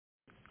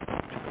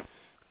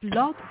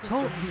Blog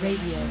Talk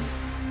Radio.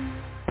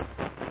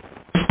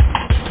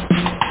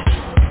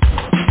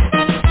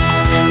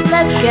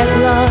 Let's get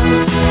lost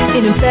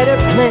in a better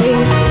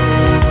place.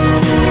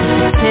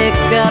 Pick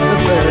up a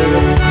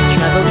book,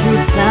 travel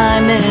through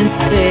time and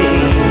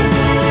space.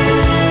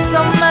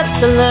 So much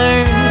to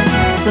learn,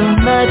 so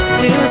much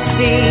to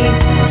see.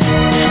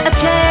 A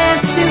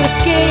chance to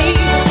escape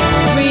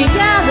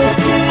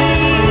reality.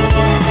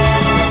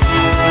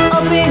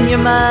 Open your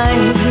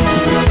mind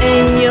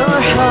and your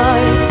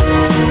heart.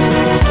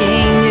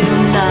 Gain new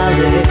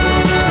knowledge,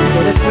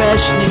 get a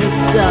fresh new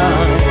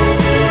start.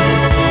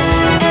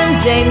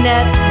 MJ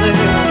Network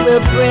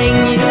will bring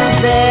you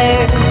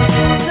there.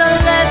 So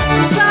let's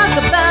talk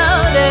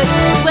about it.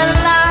 We're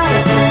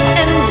live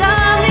and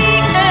on the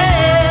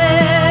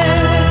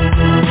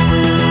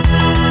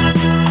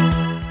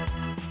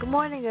air. Good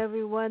morning,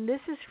 everyone.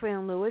 This is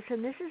Fran Lewis,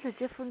 and this is a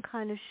different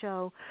kind of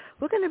show.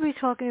 We're going to be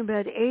talking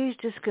about age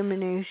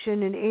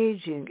discrimination and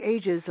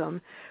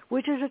ageism,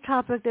 which is a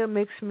topic that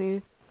makes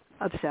me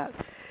upset.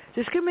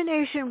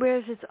 Discrimination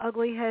rears its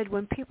ugly head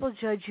when people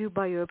judge you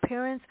by your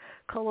appearance,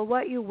 color,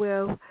 what you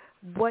wear,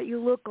 what you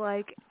look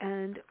like,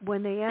 and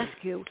when they ask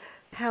you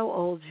how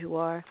old you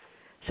are.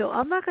 So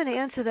I'm not going to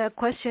answer that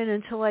question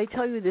until I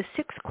tell you the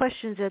 6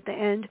 questions at the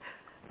end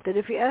that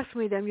if you ask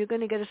me them, you're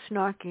going to get a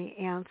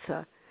snarky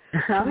answer.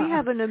 So we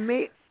have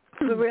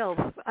for real,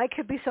 I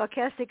could be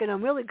sarcastic, and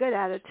I'm really good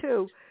at it,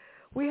 too.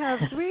 We have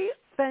 3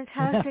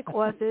 fantastic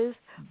authors,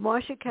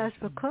 Marsha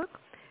Casper-Cook,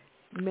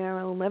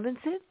 Marilyn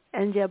Levinson,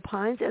 and Deb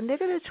Hines, and they're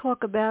going to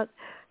talk about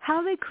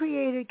how they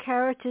created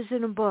characters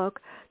in a book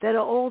that are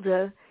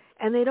older,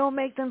 and they don't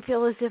make them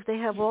feel as if they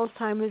have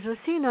Alzheimer's or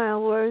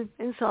senile or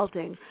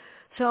insulting.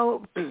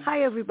 So,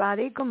 hi,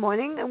 everybody. Good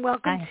morning, and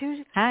welcome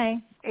to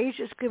Age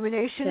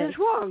Discrimination is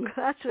Wrong.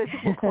 That's what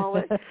people call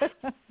it.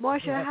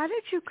 Marsha, how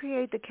did you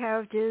create the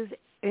characters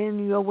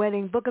in your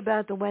wedding, book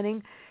about the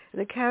wedding,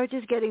 the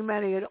characters getting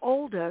married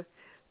older,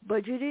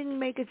 but you didn't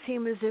make it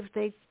seem as if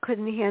they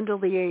couldn't handle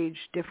the age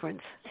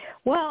difference?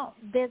 Well,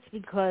 that's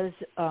because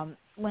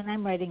when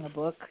I'm writing a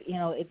book,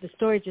 if the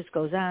story just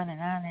goes on,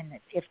 and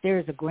if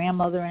there's a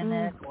grandmother in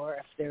it, or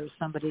if there's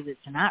somebody that's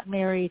not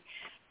married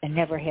and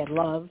never had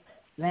love,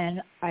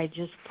 then I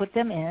just put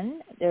them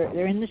in.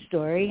 They're in the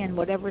story, and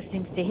whatever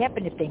seems to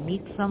happen, if they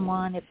meet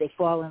someone, if they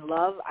fall in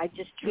love, I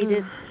just treat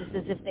it just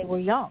as if they were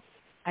young.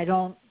 I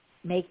don't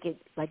make it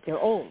like they're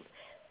old.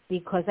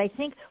 Because I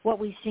think what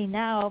we see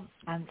now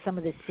on some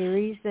of the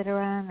series that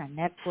are on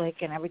Netflix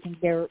and everything,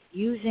 they're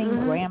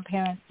using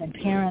grandparents and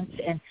parents,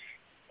 and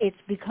it's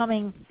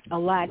becoming a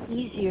lot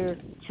easier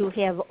to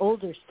have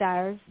older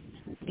stars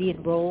be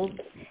enrolled.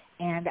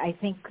 And I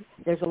think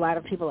there's a lot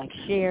of people like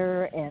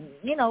Cher and,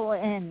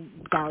 and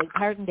Dolly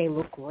Parton. They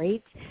look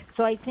great.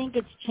 So I think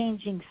it's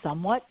changing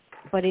somewhat,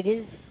 but it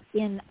is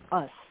in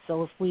us.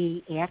 So if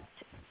we act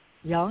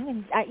young,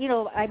 and I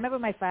remember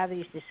my father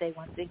used to say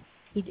one thing,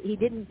 he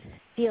didn't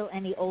feel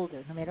any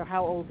older, no matter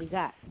how old he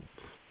got.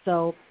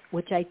 So,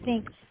 which I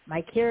think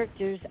my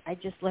characters, I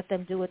just let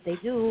them do what they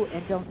do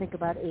and don't think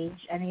about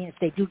age. I mean, if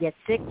they do get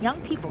sick,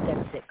 young people get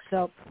sick.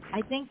 So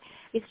I think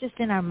it's just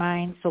in our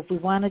minds. So if we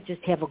want to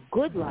just have a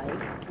good life,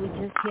 we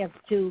just have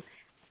to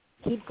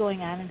keep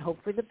going on and hope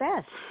for the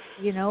best,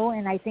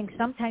 And I think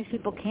sometimes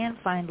people can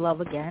find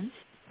love again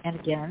and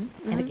again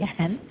and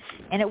again,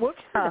 and it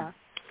works for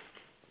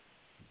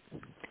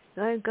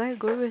them. I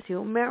agree with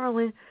you.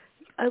 Marilyn,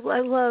 I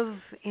love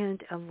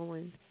Aunt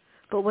Evelyn,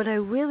 but what I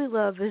really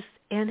love is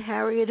Aunt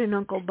Harriet and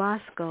Uncle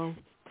Bosco,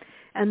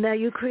 and that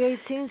you create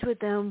scenes with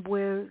them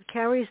where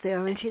Carrie's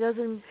there, and she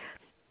doesn't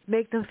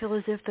make them feel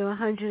as if they're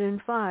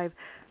 105,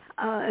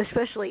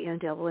 especially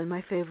Aunt Evelyn,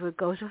 my favorite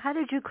goes. So how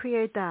did you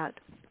create that?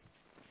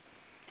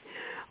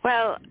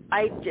 Well,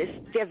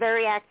 they're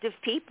very active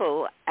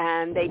people,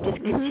 and they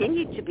just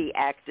continue to be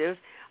active.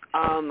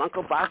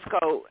 Uncle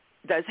Bosco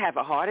does have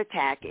a heart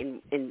attack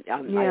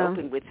I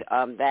open with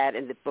that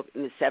in the book,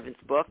 in the 7th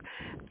book,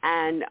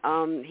 and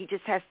he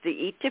just has to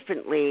eat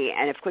differently,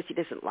 and of course he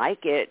doesn't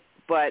like it,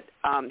 but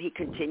he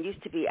continues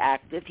to be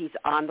active. He's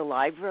on the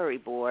library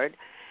board,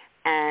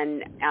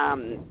 and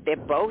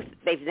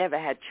they've never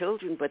had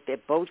children, but they're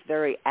both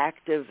very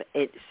active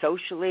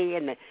socially,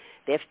 and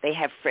they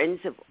have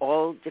friends of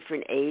all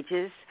different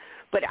ages.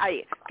 But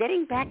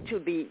getting back to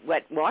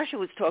what Marsha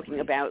was talking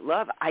about,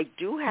 love, I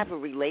do have a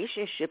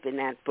relationship in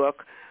that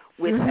book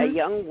with a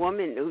young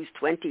woman who's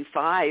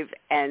 25,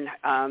 and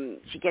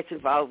she gets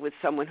involved with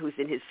someone who's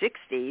in his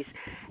 60s.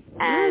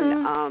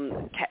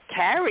 And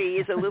Carrie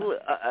is a little,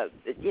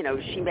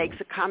 she makes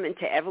a comment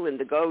to Evelyn,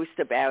 the ghost,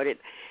 about it.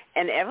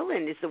 And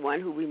Evelyn is the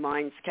one who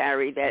reminds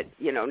Carrie that,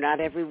 not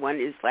everyone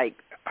is like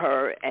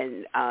her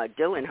and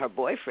Dylan, her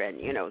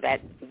boyfriend,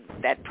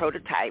 that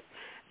prototype.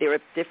 There are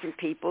different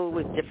people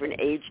with different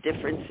age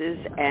differences,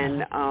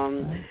 and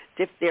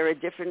there are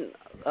different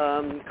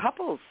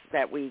couples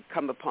that we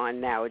come upon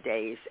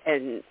nowadays.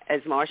 And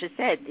as Marsha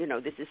said,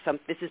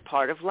 this is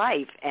part of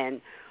life, and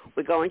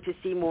we're going to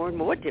see more and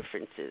more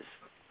differences.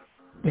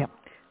 Yeah.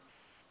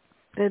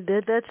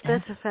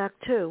 That's a fact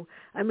too.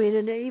 I mean,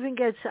 and it even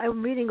gets.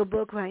 I'm reading a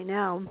book right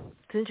now.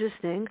 It's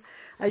interesting.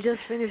 I just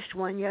finished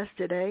one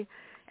yesterday,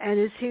 and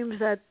it seems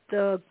that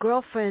the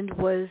girlfriend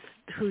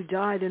who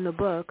died in the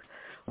book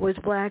was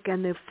black,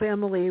 and the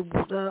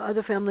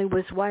other family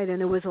was white, and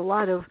there was a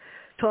lot of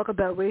talk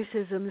about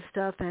racism and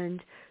stuff,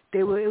 and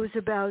it was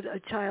about a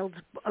child's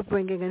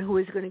upbringing and who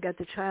was going to get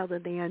the child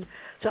at the end.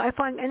 So I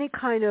find any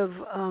kind of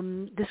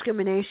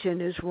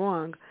discrimination is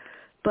wrong.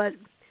 But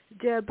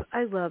Deb,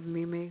 I love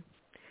Mimi.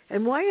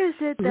 And why is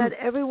it that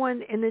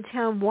everyone in the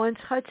town wants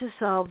her to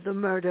solve the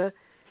murder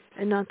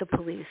and not the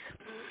police?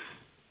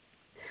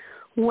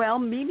 Well,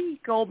 Mimi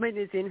Goldman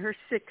is in her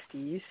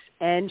 60s,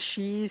 and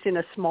she's in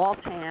a small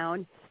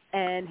town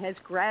and has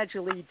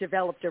gradually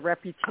developed a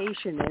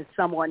reputation as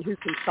someone who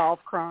can solve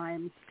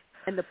crimes.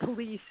 And the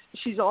police,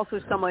 she's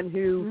also someone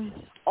who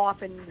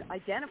often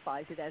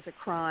identifies it as a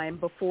crime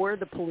before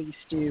the police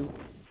do.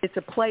 It's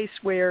a place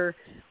where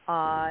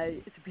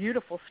it's a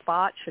beautiful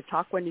spot,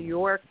 Chautauqua, New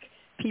York.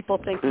 People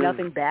think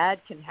nothing bad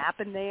can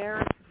happen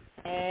there.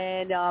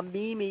 And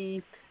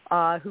Mimi,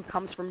 who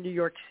comes from New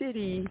York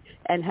City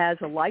and has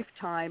a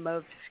lifetime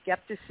of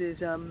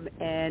skepticism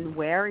and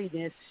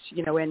wariness,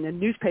 and a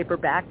newspaper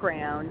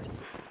background,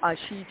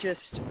 she just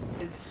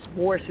is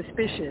more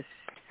suspicious.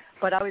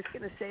 But I was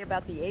going to say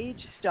about the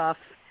age stuff,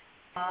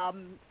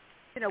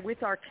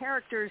 with our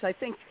characters, I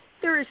think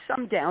there is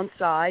some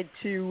downside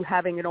to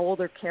having an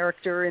older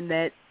character in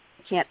that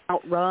you can't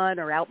outrun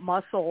or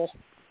outmuscle,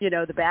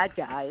 the bad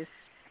guys.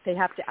 They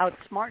have to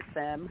outsmart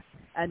them,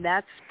 and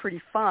that's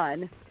pretty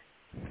fun.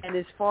 And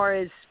as far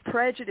as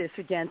prejudice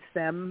against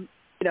them,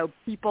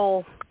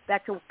 people,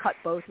 that can cut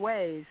both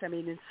ways. I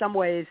mean, in some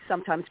ways,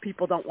 sometimes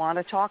people don't want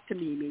to talk to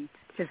Mimi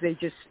because they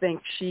just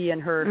think she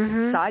and her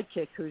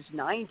sidekick, who's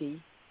 90,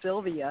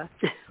 Sylvia,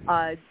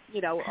 are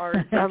just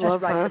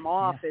write them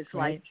off as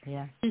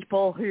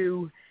people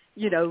who,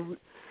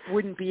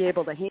 wouldn't be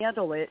able to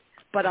handle it.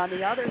 But on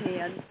the other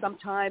hand,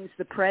 sometimes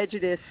the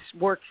prejudice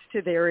works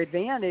to their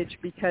advantage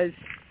because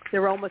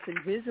they're almost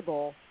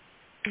invisible.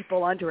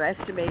 People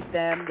underestimate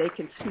them. They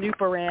can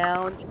snoop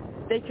around.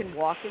 They can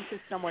walk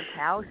into someone's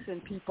house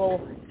and people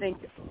think,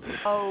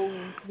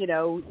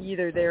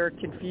 either they're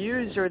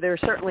confused or they're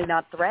certainly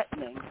not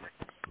threatening.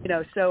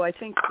 So I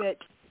think that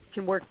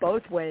can work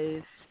both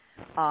ways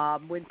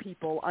when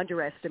people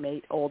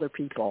underestimate older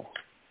people.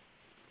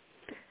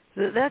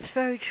 That's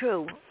very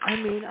true. I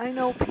mean, I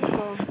know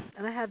people,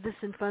 and I have this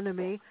in front of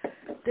me,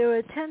 there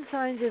are 10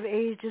 signs of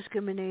age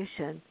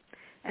discrimination.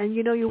 And,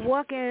 you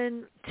walk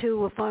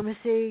into a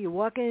pharmacy, you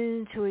walk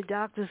into a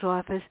doctor's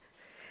office,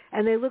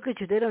 and they look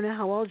at you. They don't know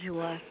how old you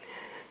are.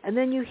 And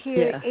then you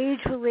hear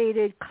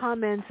age-related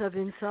comments of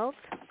insults.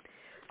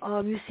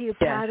 You see a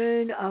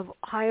pattern of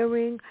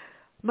hiring.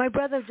 My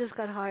brother just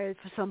got hired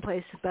for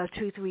someplace about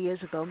 2-3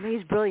 years ago.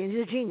 He's brilliant.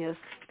 He's a genius.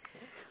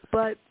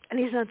 And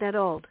he's not that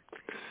old.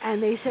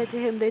 And they said to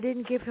him they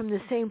didn't give him the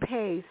same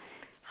pay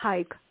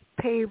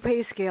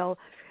scale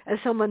as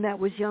someone that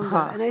was younger.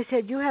 And I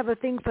said, you have a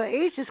thing for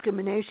age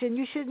discrimination.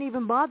 You shouldn't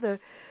even bother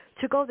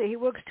to go there. He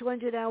works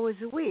 200 hours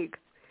a week.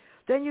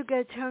 Then you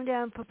get turned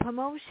down for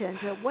promotion.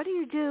 So what do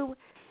you do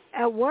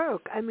at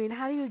work? I mean,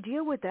 how do you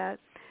deal with that?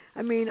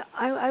 I mean,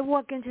 I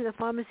walk into the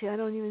pharmacy. I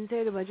don't even say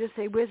to them. I just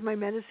say, where's my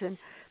medicine?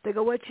 They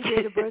go, what's your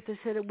date of birth? I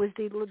said it was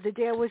the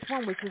day I was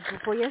born, which is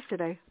before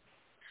yesterday.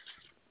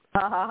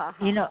 But I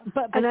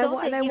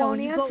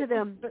won't answer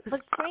them.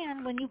 But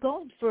Fran, when you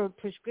go for a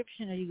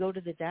prescription or you go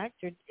to the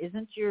doctor,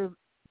 isn't your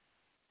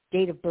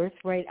date of birth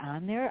right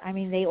on there? I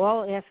mean, they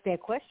all ask that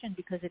question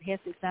because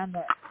it's on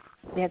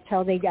that's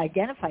how they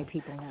identify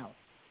people now.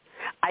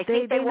 I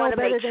think they want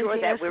to make sure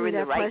that we're in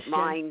the right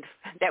mind,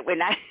 that we're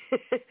not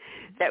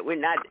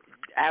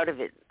out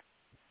of it.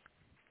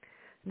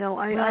 No,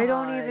 I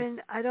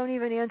don't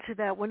even answer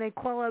that. When they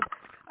call up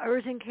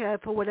urgent care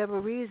for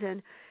whatever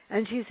reason,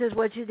 and she says,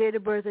 what's your date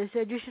of birth? I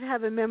said, you should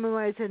have it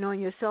memorized and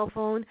on your cell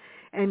phone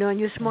and on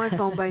your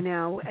smartphone by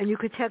now, and you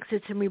could text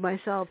it to me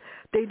myself.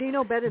 They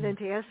know better than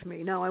to ask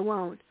me. No, I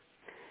won't.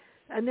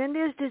 And then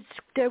there's this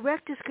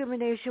direct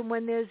discrimination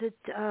when there's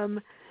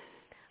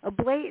a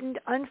blatant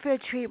unfair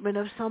treatment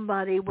of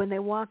somebody when they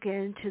walk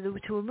into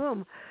a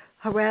room,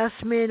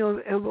 harassment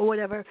or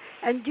whatever.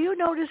 And do you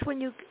notice when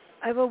you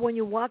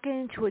walk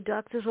into a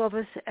doctor's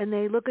office and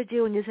they look at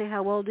you and you say,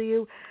 how old are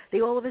you? They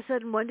all of a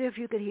sudden wonder if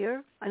you could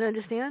hear and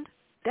understand?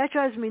 That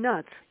drives me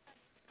nuts.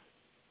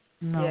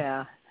 No.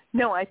 Yeah.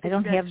 No, I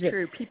think that's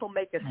true. People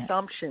make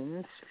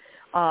assumptions.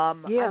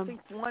 I think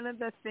one of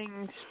the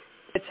things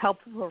that's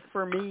helpful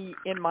for me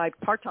in my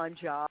part-time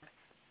job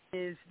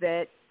is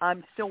that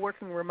I'm still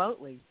working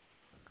remotely.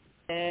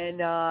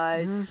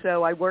 And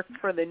so I work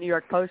for the New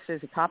York Post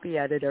as a copy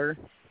editor.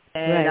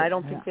 And I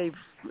don't think they've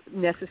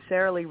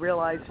necessarily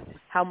realized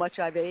how much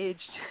I've aged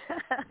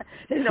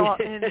in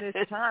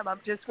this time. I'm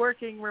just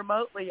working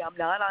remotely. I'm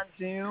not on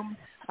Zoom.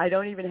 I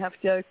don't even have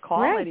to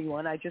call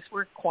anyone. I just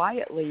work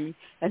quietly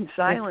and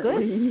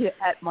silently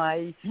at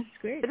my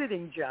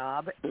editing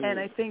job. And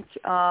I think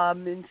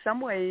in some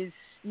ways,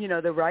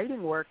 the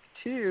writing work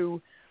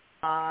too,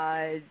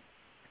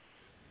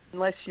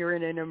 unless you're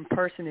in an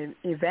in-person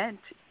event,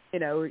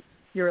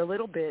 you're a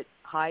little bit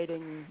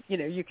hiding,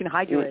 you can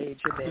hide your age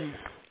a bit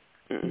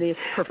in this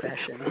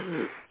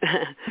profession.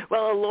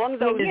 Well, along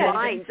those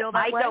lines,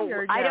 I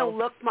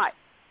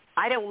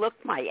don't look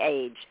my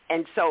age,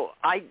 and so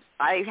I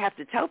have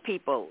to tell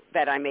people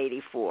that I'm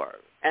 84,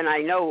 and I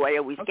know I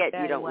always get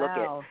you don't look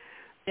it.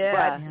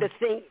 Yeah. But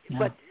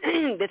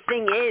the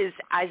thing is,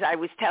 as I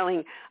was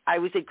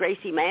at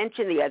Gracie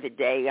Mansion the other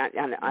day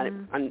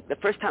on the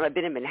first time I've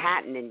been in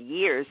Manhattan in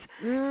years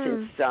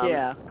since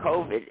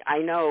COVID. I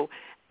know.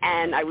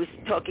 And I was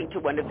talking to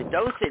one of the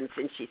docents,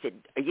 and she said,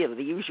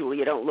 the usual,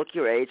 you don't look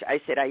your age.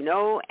 I said, I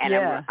know, and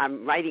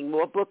I'm writing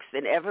more books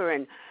than ever.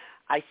 And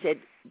I said,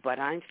 but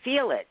I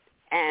feel it.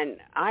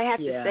 And I have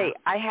to say,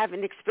 I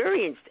haven't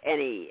experienced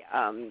any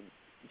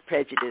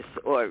prejudice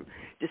or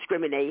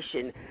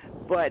discrimination,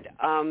 but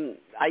I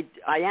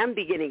am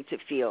beginning to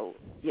feel,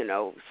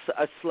 a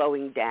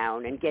slowing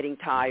down and getting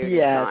tired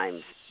at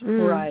times.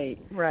 Right.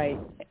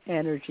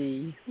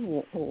 Energy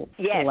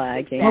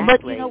lagging.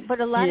 Exactly. Well,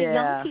 but a lot of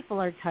young people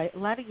are tired. A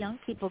lot of young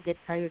people get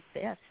tired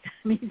fast.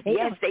 I mean, they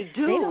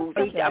do.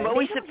 I'm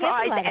always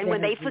surprised, and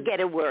when they forget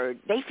a word,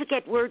 they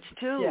forget words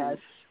too. Yes.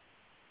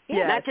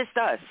 Yeah, not just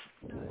us.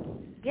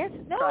 Yes,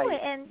 no, right.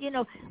 And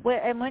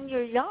and when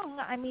you're young,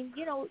 I mean,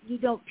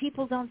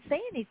 people don't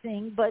say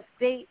anything, but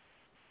they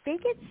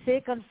get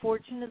sick.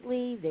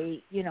 Unfortunately,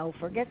 they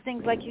forget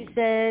things like you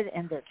said,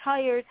 and they're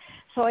tired.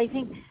 So I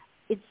think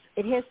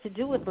it has to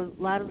do with a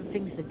lot of the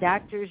things the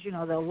doctors,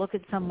 they'll look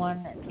at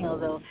someone,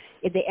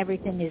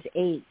 everything is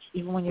age.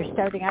 Even when you're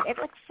starting out at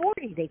like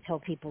 40, they tell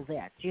people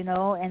that,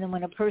 and then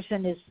when a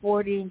person is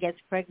 40 and gets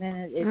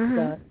pregnant,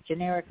 it's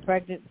generic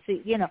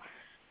pregnancy,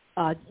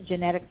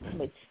 genetic,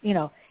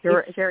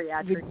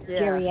 geriatric,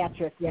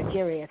 geriatric,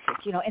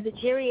 and the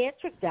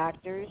geriatric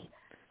doctors,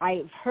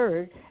 I've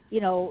heard,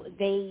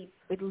 they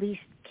at least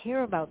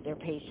care about their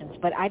patients,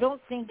 but I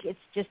don't think it's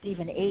just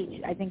even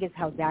age. I think it's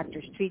how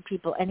doctors treat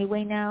people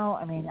anyway now.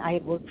 I mean, I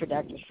had worked for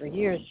doctors for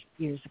years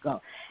ago,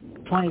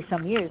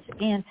 20-some years,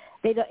 and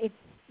they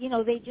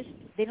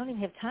don't even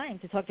have time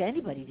to talk to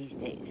anybody these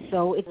days.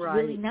 So it's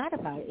really not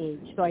about age.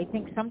 So I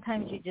think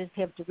sometimes you just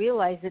have to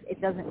realize that it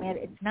doesn't matter.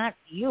 It's not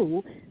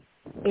you.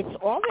 It's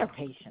all their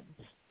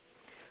patients.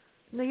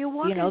 No, you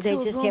walk into they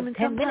a just room have and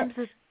 10 sometimes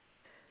minutes.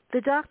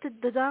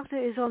 The doctor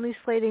is only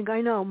slating. I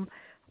know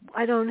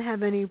I don't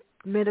have any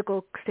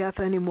medical staff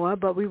anymore,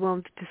 but we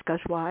won't discuss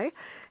why.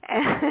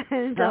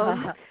 And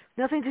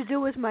nothing to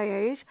do with my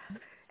age.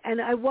 And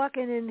I walk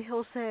in and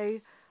he'll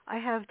say, I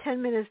have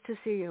 10 minutes to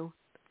see you.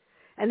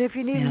 And if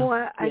you need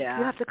more, you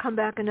have to come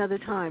back another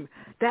time.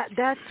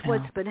 That's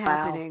what's been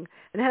happening.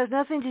 It has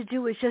nothing to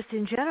do with just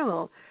in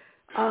general.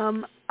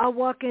 I'll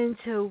walk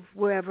into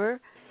wherever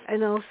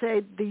and I'll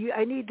say,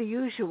 I need the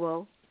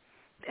usual.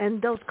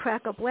 And they'll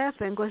crack up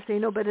laughing because they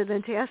know better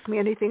than to ask me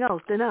anything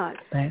else. They're not.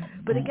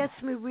 But it gets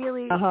me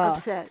really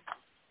upset.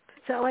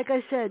 So like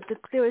I said,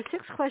 there are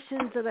 6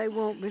 questions that I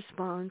won't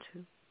respond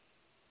to.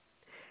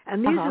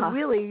 And these are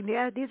really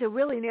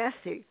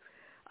nasty.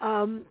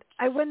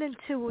 I went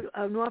into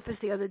an office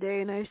the other day,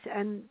 and I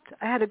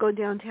had to go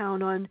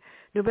downtown on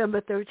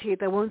November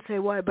 13th. I won't say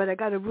why, but I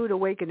got a rude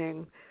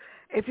awakening.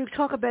 If you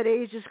talk about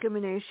age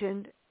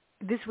discrimination,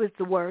 this was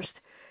the worst.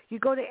 You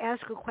go to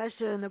ask a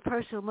question, and the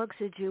person looks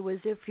at you as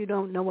if you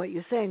don't know what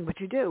you're saying, but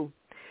you do.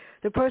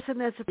 The person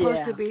that's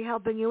supposed to be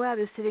helping you out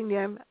is sitting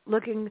there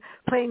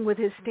playing with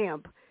his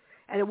stamp.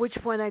 And at which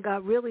point I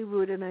got really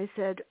rude, and I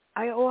said,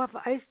 I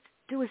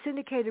do a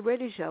syndicated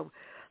radio show.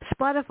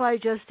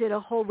 Spotify just did a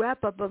whole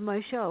wrap-up of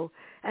my show,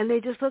 and they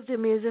just looked at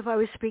me as if I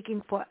was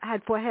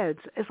had 4 heads.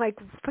 It's like,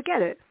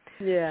 forget it.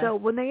 Yeah. So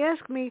when they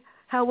ask me,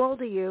 how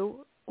old are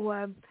you,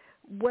 or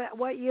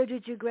what year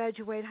did you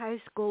graduate high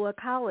school or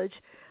college?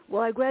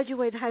 Well, I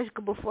graduated high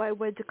school before I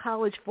went to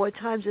college 4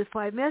 times with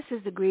 5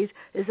 master's degrees.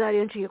 Does that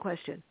answer your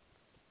question?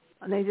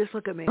 And they just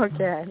look at me.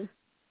 Okay.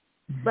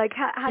 Like,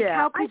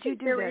 how could you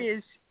do that? There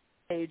is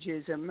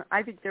ageism.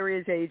 I think there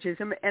is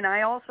ageism, and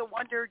I also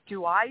wonder,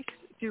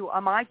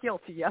 am I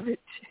guilty of it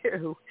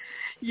too?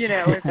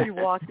 If you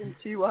walk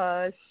into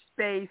a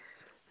space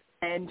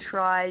and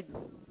try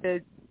to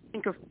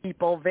think of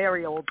people,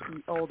 very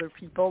older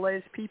people,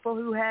 as people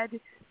who had,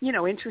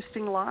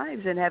 interesting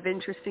lives and have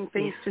interesting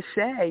things to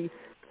say.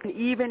 And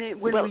even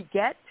when we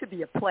get to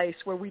be a place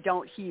where we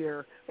don't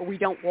hear, or we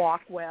don't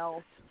walk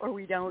well, or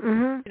we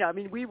don't,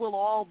 we will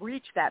all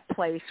reach that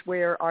place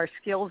where our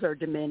skills are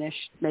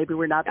diminished. Maybe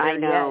we're not there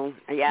yet.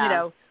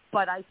 Yeah.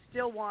 But I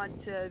still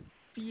want to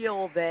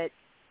feel that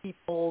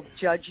people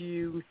judge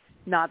you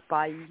not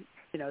by,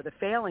 the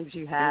failings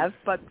you have,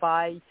 but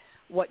by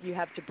what you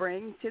have to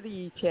bring to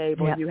the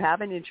table. Yep. You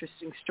have an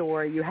interesting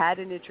story. You had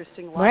an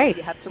interesting life. Right.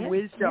 You have some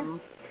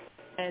wisdom.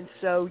 And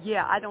so,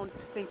 I don't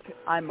think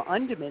I'm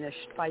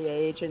undiminished by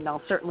age, and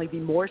I'll certainly be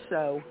more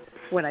so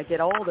when I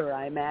get older.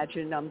 I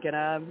imagine I'm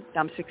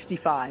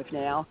 65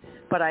 now,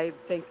 but I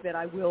think that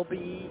I will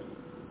be,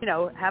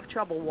 have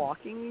trouble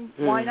walking.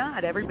 Why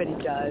not? Everybody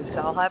does.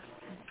 I'll have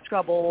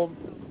trouble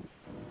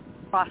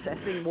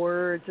processing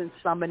words and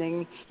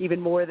summoning even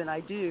more than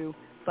I do.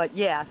 But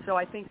yeah, so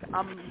I think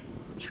I'm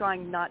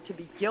trying not to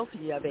be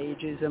guilty of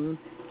ageism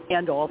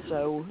and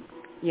also,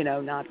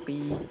 not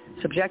be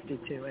subjected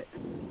to it.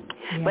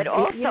 Yeah. But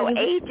also,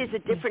 age is a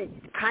different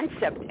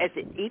concept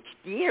each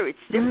year. It's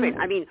different.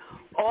 I mean,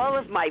 all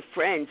of my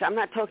friends, I'm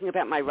not talking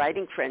about my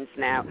writing friends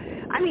now.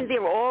 I mean,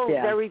 they're all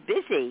very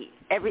busy.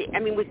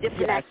 With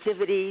different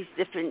activities,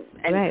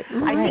 and I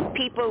think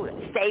people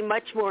stay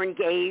much more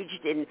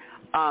engaged in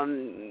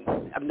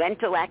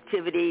mental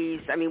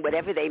activities. I mean,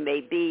 whatever they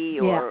may be,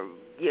 or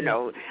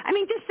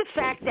just the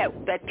fact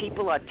that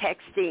people are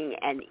texting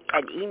and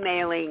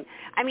emailing.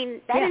 I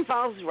mean, that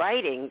involves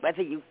writing,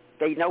 whether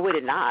they know it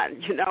or not.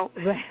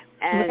 Right.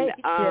 And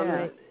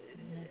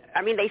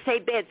I mean, they say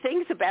bad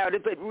things about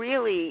it, but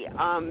really,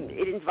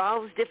 it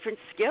involves different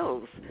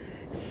skills.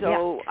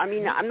 So, I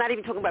mean, I'm not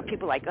even talking about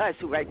people like us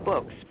who write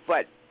books,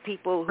 but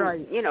people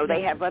who,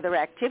 they have other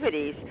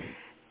activities.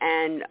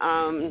 And,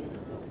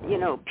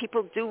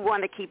 people do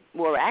want to keep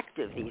more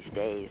active these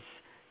days.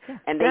 Yeah.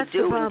 And they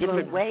do in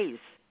different ways.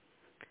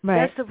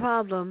 Right. That's the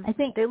problem. I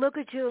think they look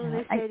at you and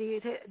they say to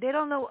you, they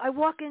don't know. I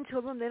walk into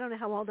a room, they don't know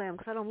how old I am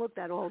because I don't look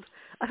that old.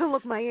 I don't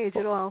look my age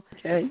at all.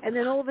 Okay. And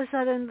then all of a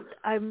sudden,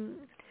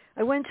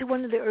 I went to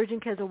one of the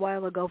urgent cares a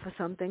while ago for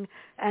something,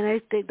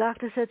 and the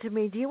doctor said to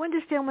me, "Do you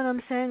understand what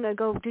I'm saying?" I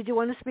go, "Did you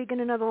want to speak in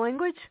another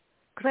language?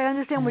 Because I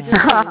understand what you're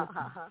saying."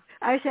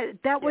 I said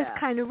that was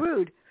kind of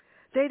rude.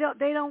 They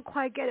don't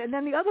quite get it. And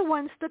then the other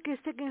one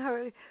sticking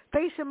her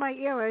face in my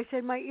ear. I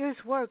said, my ears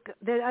work.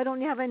 That I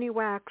don't have any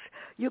wax.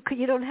 You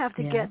don't have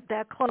to get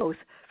that close.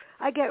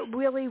 I get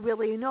really,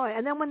 really annoyed.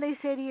 And then when they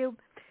say to you,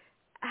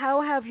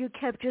 how have you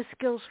kept your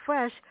skills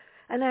fresh?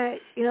 And I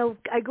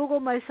Google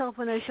myself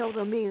and I show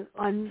them me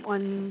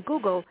on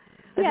Google.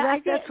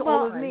 That's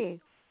all of me.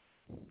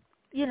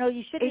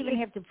 You shouldn't even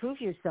have to prove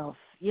yourself.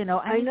 I mean,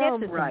 know, that's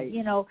the right.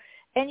 thing,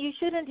 and you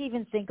shouldn't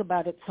even think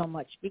about it so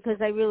much because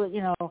I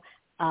really,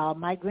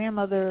 my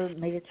grandmother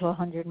made it to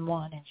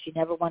 101, and she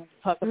never wanted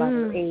to talk about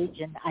her age,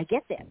 and I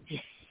get that,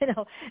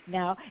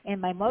 now.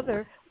 And my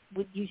mother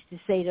used to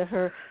say to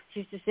her, she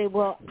used to say,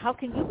 well, how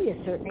can you be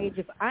a certain age?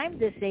 If I'm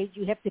this age,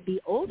 you have to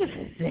be older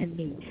than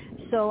me.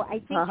 So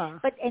I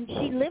think, and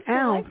she lived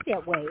her life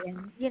that way,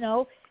 and,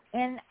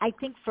 and I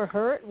think for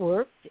her it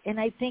worked, and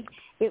I think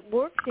it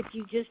works if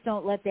you just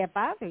don't let that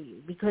bother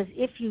you, because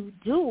if you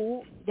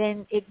do,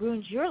 then it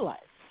ruins your life.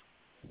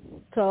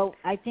 So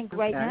I think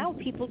right now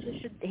people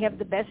just should have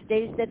the best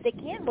days that they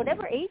can,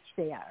 whatever age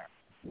they are.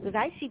 Because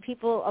I see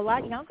people a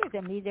lot younger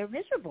than me, they're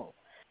miserable.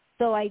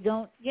 So I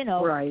don't, you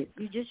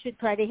just should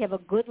try to have a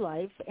good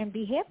life and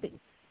be happy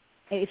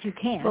if you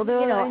can. Well, there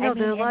are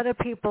a lot of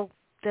people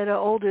that are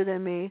older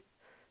than me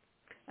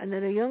and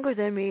that are younger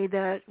than me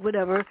that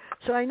whatever.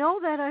 So I know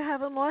that I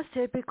haven't lost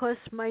it because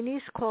my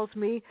niece calls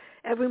me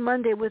every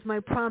Monday with my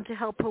prompt to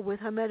help her with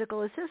her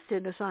medical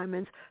assistant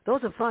assignments.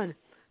 Those are fun.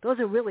 Those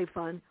are really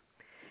fun.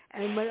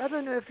 And my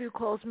other nephew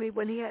calls me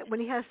when he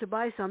has to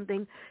buy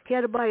something. He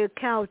had to buy a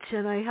couch,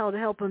 and I had to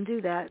help him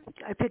do that.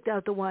 I picked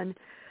out the one.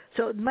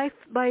 So my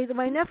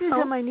nephews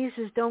and my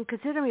nieces don't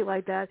consider me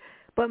like that,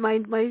 but my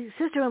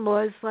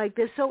sister-in-law is like,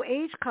 they're so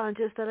age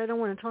conscious that I don't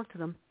want to talk to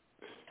them.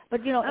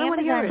 But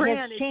Amazon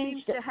has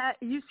changed.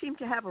 You seem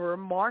to have a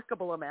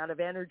remarkable amount of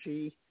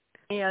energy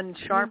and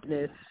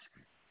sharpness.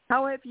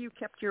 How have you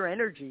kept your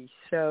energy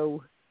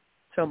so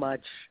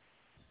much?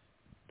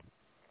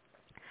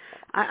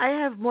 I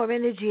have more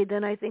energy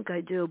than I think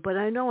I do, but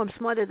I know I'm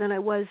smarter than I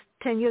was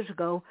 10 years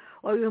ago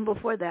or even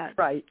before that.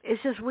 Right.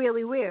 It's just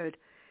really weird.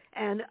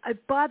 And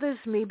it bothers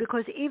me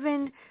because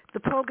even the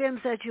programs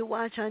that you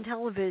watch on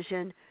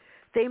television,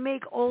 they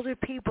make older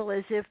people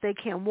as if they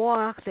can't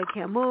walk, they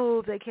can't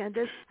move, they can't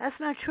this. That's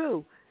not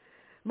true.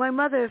 My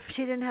mother, if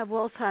she didn't have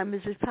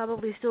Alzheimer's, would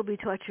probably still be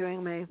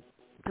torturing me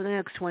for the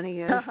next 20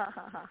 years.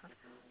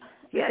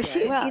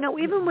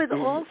 Even with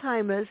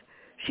Alzheimer's,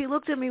 she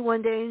looked at me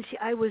one day and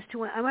I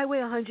might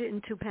weigh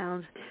 102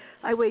 pounds.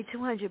 I weigh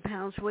 200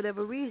 pounds for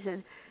whatever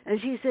reason.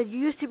 And she said, you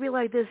used to be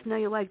like this, now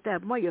you're like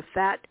that. Boy, you're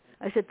fat.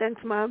 I said, thanks,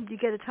 Mom. You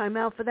get a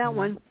timeout for that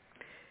one.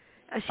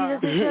 She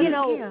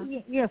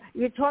doesn't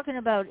you're talking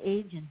about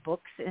age in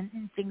books and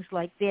things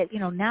like that.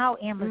 Now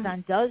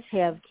Amazon does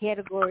have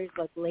categories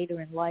like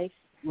later in life,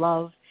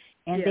 love,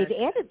 and they've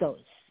added those.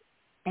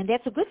 And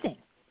that's a good thing.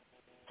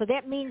 So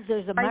that means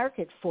there's a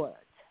market for it.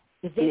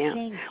 If they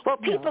change, well,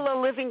 people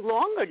are living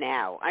longer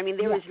now. I mean,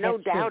 there is no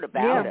doubt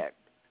about it.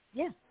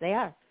 Yeah, they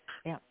are.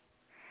 Yeah.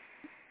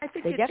 I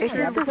think it's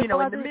true,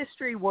 in the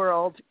mystery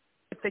world,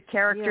 if the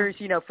characters,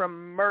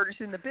 from Murders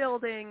in the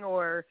Building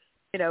or,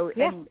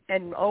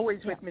 and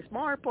always with Miss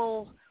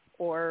Marple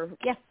or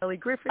Ellie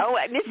Griffith. Oh,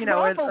 Miss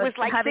Marple was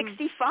like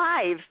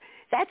 65.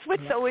 That's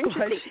what's so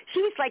interesting.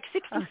 She was like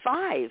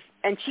 65,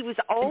 and she was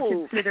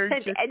old, and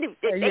it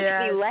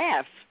makes me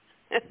laugh.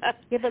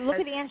 Yeah, but look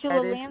at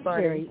Angela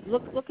Lansbury.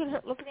 Look at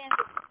her. Look at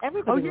Angela.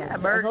 Everybody. Oh yeah,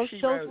 those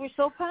shows were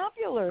so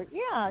popular.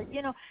 Yeah,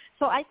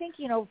 So I think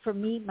for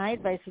me, my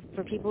advice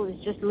for people is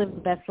just live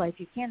the best life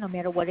you can, no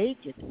matter what age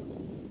it is,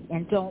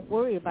 and don't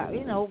worry about.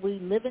 We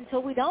live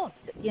until we don't.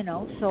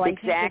 So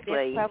exactly.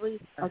 I think that's probably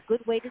a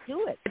good way to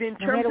do it. But in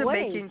no terms of what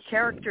making age.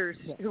 characters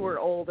who are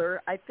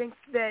older, I think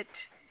that,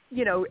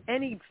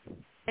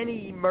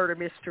 any murder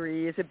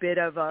mystery is a bit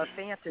of a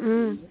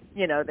fantasy,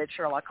 that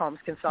Sherlock Holmes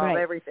can solve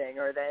everything,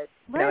 or that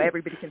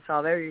everybody can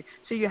solve everything.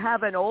 So you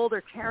have an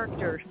older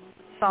character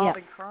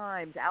solving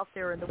crimes out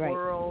there in the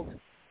world.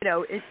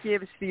 It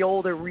gives the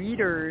older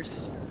readers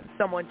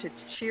someone to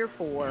cheer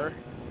for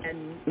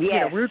and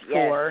root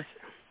for.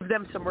 Give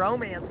them some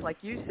romance, like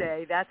you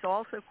say. That's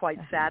also quite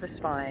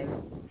satisfying.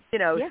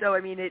 So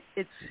I mean,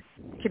 it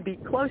can be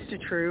close to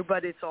true,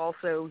 but it's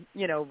also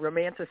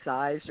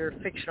romanticized or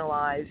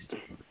fictionalized.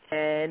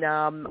 And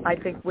I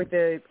think with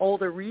the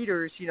older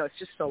readers, it's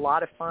just a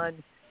lot of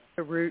fun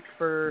to root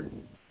for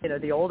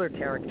the older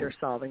character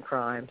solving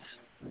crimes.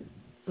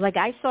 Like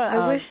I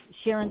saw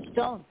Sharon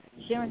Stone.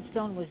 Sharon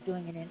Stone was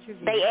doing an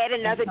interview. They add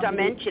another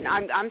dimension.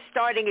 I'm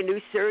starting a new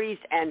series,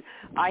 and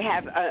I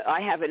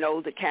have an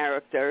older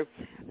character.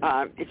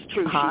 It's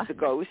true, she's a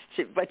ghost,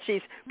 but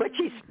she's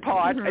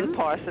part and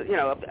parcel,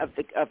 of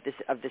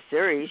the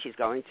series. She's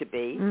going to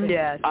be,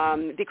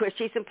 because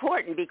she's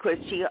important, because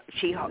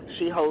she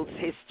holds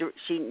history.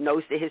 She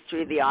knows the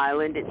history of the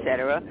island,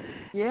 etc.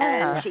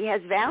 And she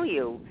has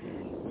value.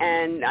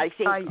 And I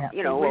think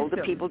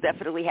older people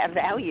definitely have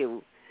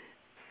value.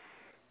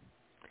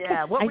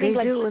 Yeah, what they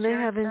do when they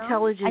have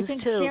intelligence I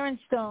think too.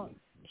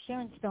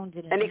 Sharon Stone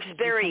did an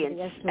experience.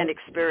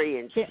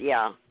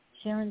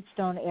 Sharon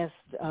Stone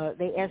asked.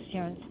 They asked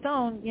Sharon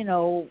Stone,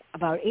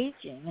 about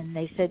aging, and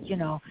they said,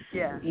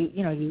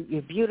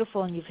 you're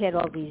beautiful, and you've had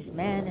all these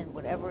men and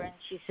whatever. And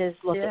she says,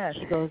 look,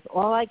 she goes,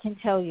 all I can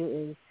tell you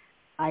is,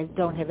 I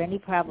don't have any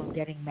problem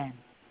getting men.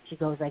 She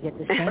goes, I get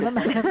the same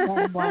amount of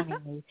men wanting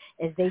me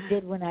as they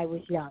did when I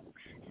was young.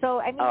 So,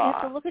 I mean, you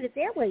have to look at it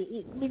that way.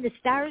 I mean, the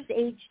stars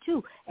age,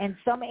 too, and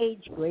some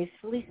age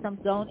gracefully, some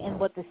don't. And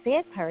what the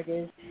sad part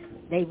is,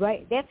 they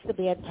write, that's the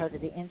bad part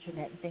of the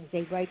Internet and things.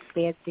 They write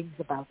bad things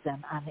about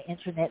them on the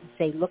Internet and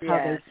say, look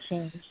how they've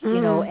changed,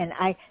 and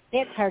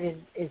that part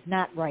is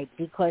not right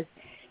because,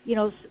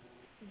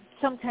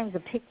 sometimes a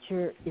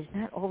picture is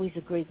not always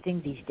a great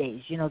thing these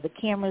days. The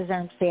cameras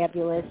aren't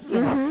fabulous,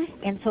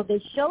 and so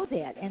they show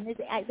that. And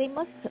they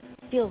must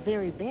feel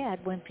very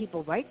bad when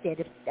people write that,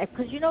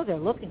 because they're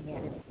looking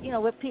at it.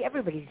 If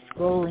everybody's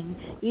scrolling,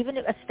 even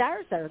if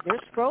stars they're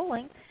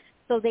scrolling,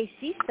 so they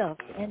see stuff,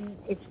 and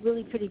it's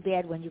really pretty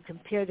bad when you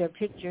compare their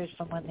pictures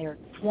from when they're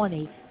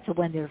 20 to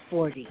when they're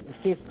 40 or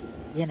 50,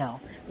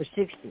 or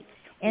 60.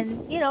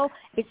 And,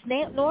 it's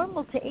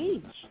normal to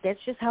age. That's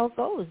just how it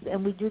goes,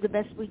 and we do the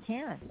best we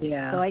can.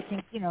 Yeah. So I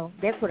think,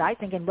 that's what I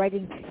think, and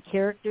writing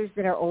characters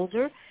that are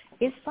older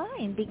is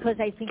fine because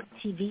I think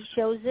TV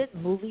shows it,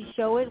 movies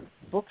show it,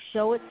 books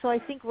show it. So I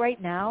think right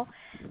now,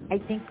 I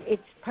think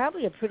it's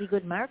probably a pretty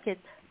good market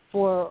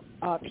for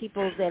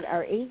people that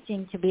are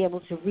aging to be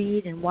able to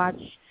read and watch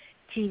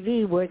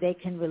TV where they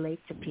can relate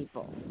to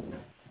people.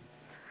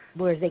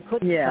 Whereas they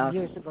couldn't some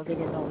years ago. They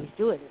didn't always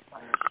do it as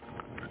much.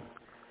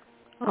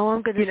 Oh,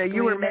 I'm going to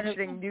you were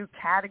mentioning new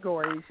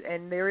categories,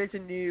 and there is a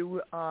new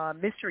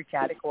mystery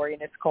category,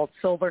 and it's called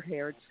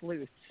Silver-Haired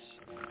Sleuths.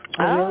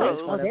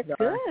 That's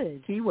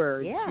good.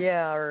 Keywords,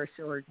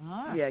 or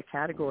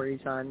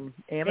categories on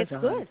Amazon.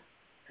 That's good.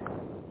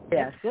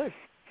 Yes. That's good.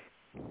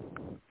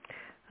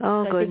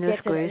 Oh, so goodness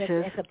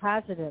gracious. That's a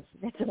positive.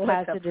 That's a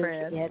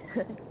positive.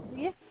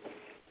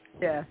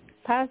 Yeah.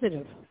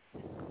 Positive.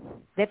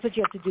 That's what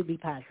you have to do, be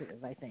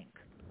positive, I think.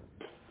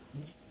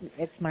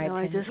 It's my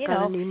opinion. I just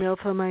got an email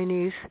from my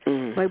niece.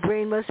 My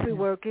brain must be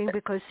working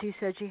because she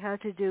said we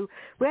had to do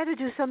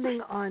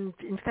something on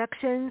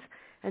infections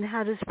and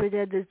how to spread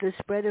the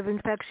spread of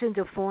infection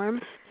to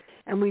form.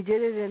 And we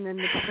did it, and then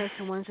the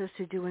professor wants us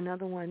to do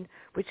another one,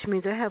 which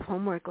means I have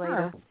homework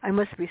later. I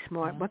must be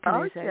smart. What can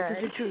I say?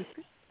 It's the truth.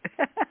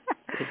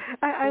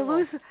 I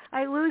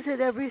lose it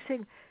every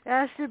single. It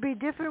has to be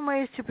different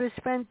ways to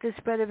prevent the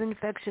spread of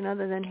infection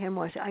other than hand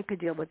washing. I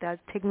could deal with that.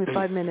 Take me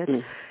 5 minutes.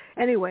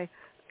 Anyway,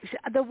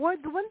 the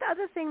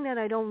other thing that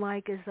I don't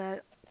like is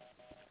that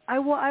I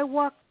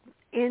walk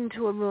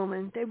into a room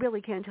and they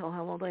really can't tell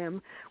how old I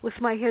am with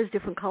my hair's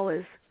different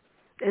colors.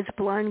 It's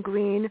blonde,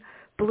 green,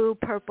 blue,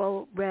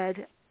 purple,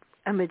 red,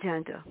 and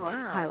magenta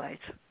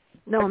highlights.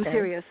 No, I'm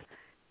serious.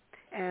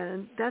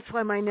 And that's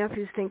why my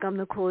nephews think I'm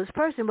the coolest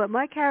person. But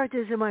my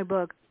characters in my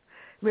book,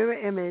 Mirror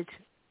Image,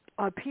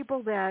 are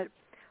people that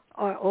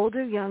are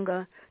older,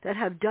 younger, that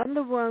have done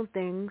the wrong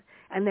thing,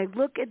 and they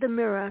look at the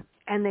mirror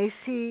and they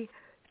see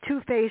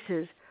two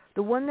faces,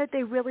 the one that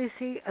they really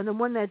see and the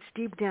one that's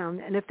deep down.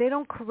 And if they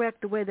don't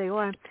correct the way they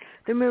are,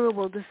 the mirror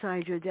will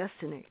decide your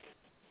destiny.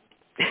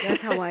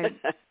 That's how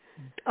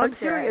I'm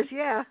serious,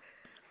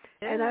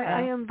 And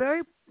I am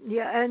very,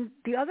 and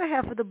the other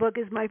half of the book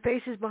is my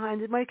face is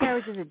behind it. My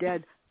characters are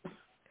dead,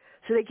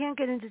 so they can't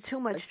get into too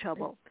much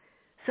trouble.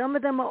 Some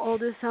of them are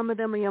older, some of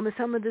them are younger,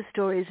 some of the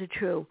stories are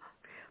true.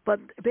 But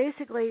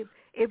basically,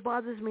 it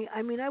bothers me.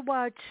 I mean,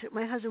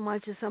 my husband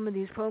watches some of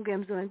these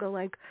programs, and I go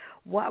like,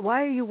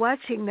 why are you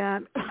watching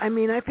that? I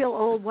mean, I feel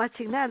old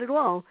watching that at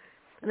all.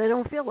 and they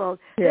don't feel old.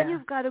 Yeah. Then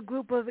you've got a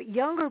group of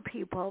younger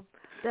people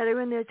that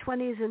are in their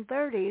 20s and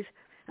 30s,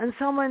 and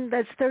someone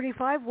that's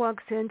 35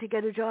 walks in to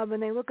get a job,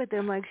 and they look at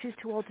them like she's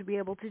too old to be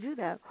able to do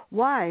that.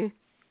 Why?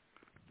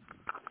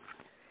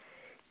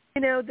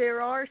 You know,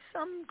 there are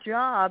some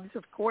jobs,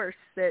 of course,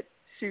 that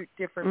suit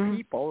different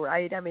people,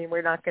 right? I mean,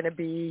 we're not going to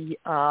be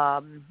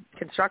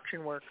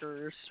construction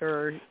workers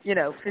or, you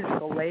know,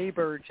 physical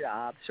labor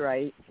jobs,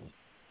 right?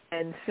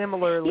 And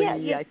similarly,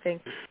 I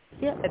think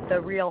at the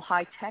real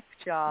high-tech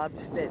jobs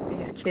that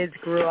these kids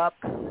grew up,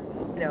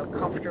 you know,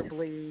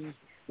 comfortably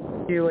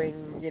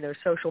doing, you know,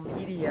 social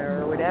media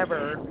or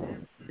whatever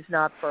is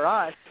not for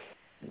us.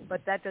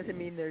 But that doesn't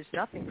mean there's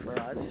nothing for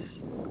us.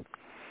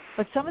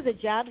 But some of the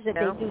jobs that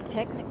they do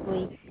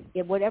technically,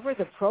 whatever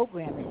the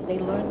program is, they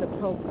learn the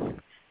program.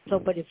 So,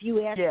 but if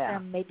you ask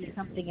them maybe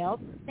something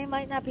else, they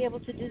might not be able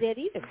to do that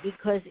either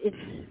because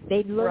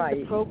they learn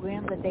the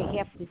program that they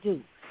have to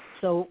do.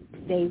 So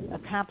they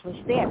accomplish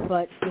that.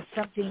 But if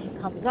something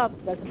comes up,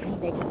 doesn't mean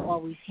they can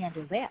always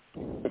handle that.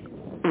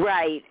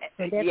 Right.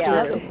 So that's the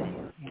other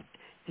thing.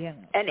 Yeah.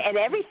 And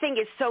everything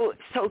is so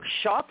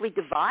sharply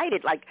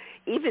divided. Like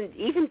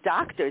even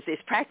doctors, there's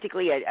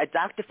practically a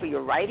doctor for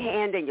your right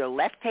hand and your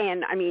left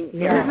hand. I mean,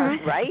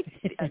 right?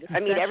 I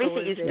mean,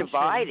 everything is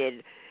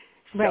divided.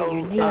 So,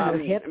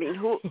 I mean,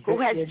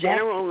 who has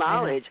general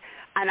knowledge?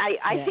 And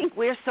I think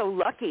we're so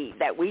lucky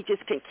that we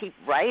just can keep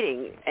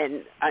writing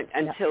and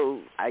until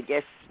I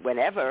guess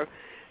whenever,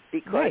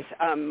 because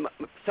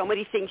so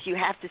many things you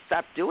have to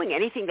stop doing.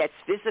 Anything that's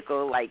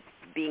physical, like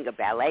being a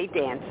ballet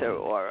dancer,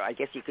 or I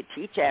guess you could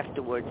teach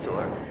afterwards,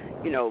 or,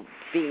 you know,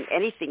 being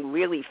anything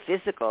really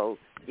physical,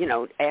 you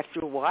know, after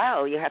a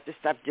while you have to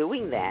stop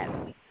doing that.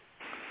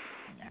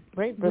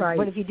 Right.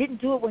 But if you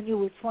didn't do it when you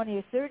were 20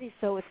 or 30,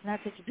 so it's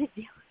not such a big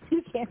deal.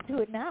 You can't do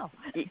it now.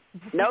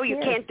 No, you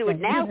can't do it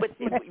now,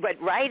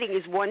 but writing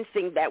is one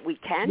thing that we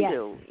can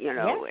do, you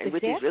know, and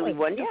which is really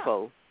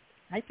wonderful. Yeah.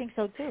 I think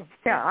so, too.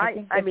 Yeah,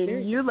 I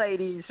mean, you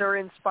ladies are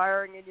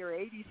inspiring in your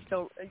 80s,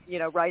 still, you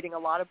know, writing a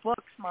lot of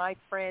books. My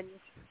friend,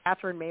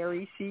 Catherine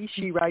Mary C.,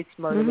 she writes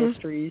murder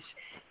mysteries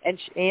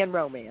and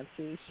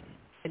romances,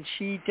 and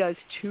she does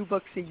 2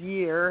 books a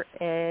year,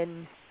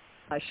 and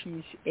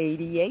she's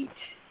 88.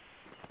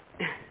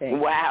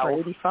 Wow.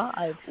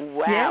 85.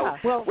 Wow. Yeah.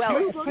 Well,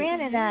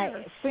 Fran and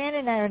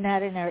I are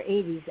not in our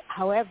 80s.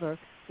 However,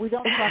 we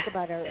don't talk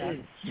about our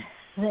age.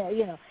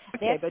 You know,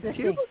 that's but the 2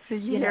 thing. books a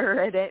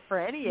year for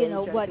any age,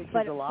 I think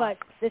is a lot. But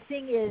the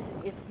thing is,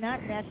 it's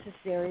not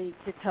necessary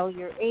to tell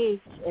your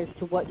age as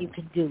to what you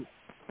can do.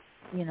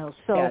 You know,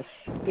 so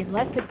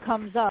unless it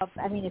comes up,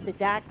 I mean, if the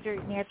doctor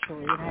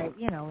naturally,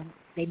 and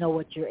they know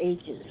what your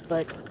age is,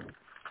 but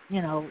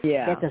you know,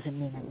 that doesn't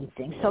mean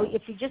anything. So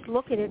if you just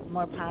look at it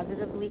more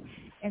positively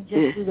and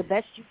just do the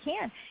best you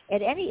can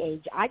at any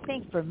age, I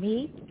think for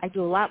me, I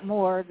do a lot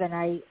more than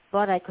I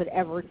thought I could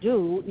ever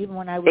do, even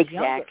when I was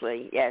younger.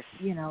 Exactly, yes.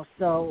 You know,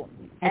 so...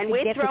 And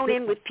we're thrown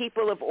in with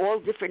people of all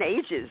different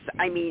ages.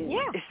 I mean,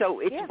 so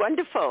it's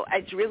wonderful.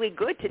 It's really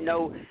good to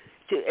know...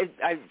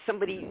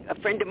 a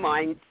friend of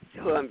mine,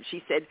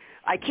 she said,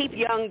 I keep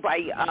young by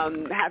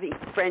having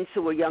friends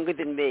who are younger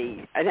than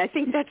me, and I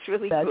think that's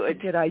really good. That's a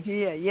good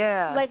idea,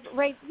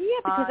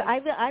 because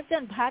I've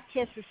done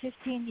podcasts for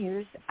 15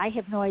 years. I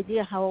have no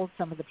idea how old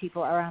some of the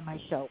people are on my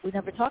show. We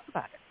never talk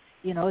about it.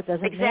 You know, it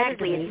doesn't matter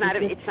to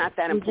me. It's not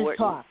that important. We just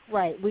talk,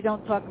 right? We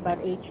don't talk about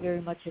age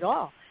very much at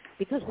all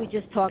because we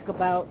just talk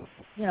about,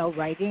 you know,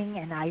 writing,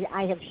 and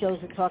I have shows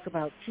that talk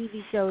about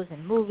TV shows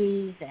and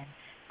movies and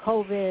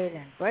COVID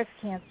and breast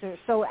cancer.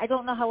 So I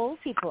don't know how old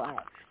people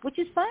are, which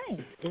is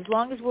fine. As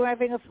long as we're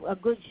having a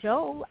good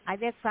show,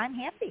 I'm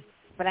happy.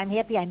 But I'm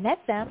happy I met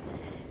them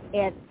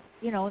at,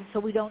 you know, and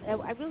so we don't,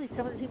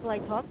 some of the people I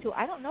talk to,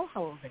 I don't know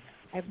how old they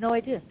are. I have no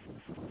idea.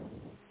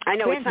 I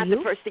know, it's not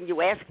the first thing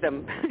you ask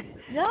them.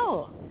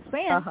 No.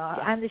 Fran,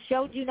 on the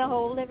show, do you know how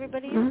old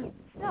everybody is?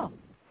 No.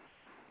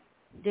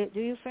 Do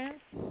you, Fran?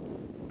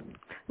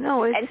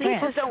 No, and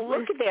people don't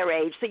look at their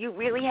age, so you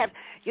really have,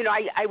 you know,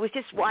 I was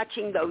just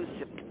watching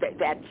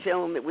that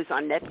film. It was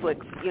on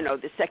Netflix, you know,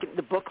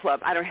 the book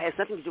club. It has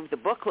nothing to do with the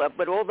book club,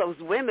 but all those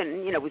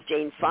women, you know, with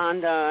Jane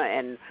Fonda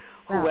and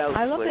who else?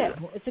 I love it.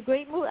 It's a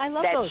great movie. I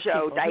love that those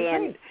show, people.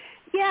 Diane.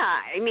 Yeah,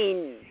 I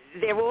mean,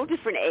 they're all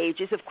different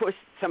ages. Of course,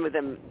 some of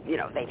them, you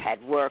know, they've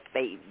had work.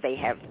 You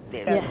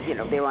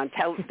know, they're on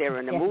they're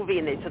in a movie,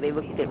 and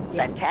they're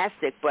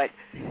fantastic. But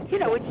you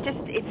know,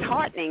 it's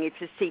heartening. It's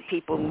to see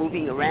people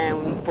moving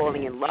around,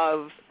 falling in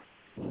love.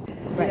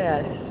 Right.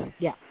 Yes.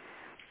 Yeah.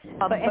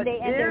 But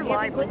their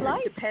livelihood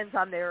depends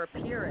on their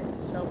appearance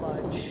so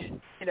much.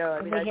 You know,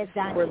 I mean, they had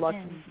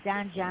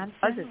Don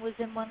Johnson was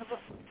in one of them.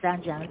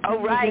 Don Johnson.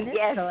 Oh, right.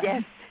 Yes.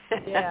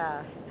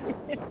 Yeah.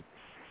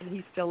 And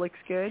he still looks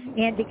good.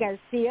 Andy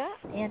Garcia.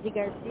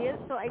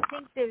 So I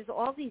think there's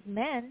all these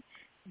men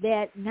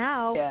that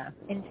now,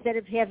 instead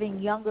of having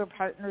younger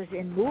partners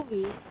in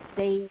movies,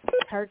 they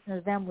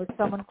partner them with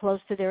someone close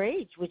to their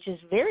age, which is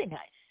very nice.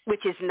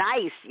 Which is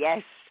nice,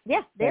 yes.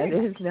 Yeah, very nice.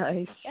 It is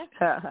nice.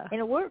 Yeah. And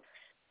it works.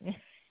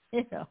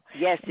 You know.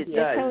 Yes, it does.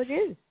 That's how it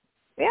is.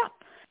 Yeah.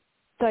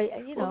 So,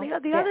 you know.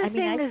 Well, the other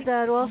thing is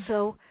that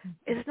also,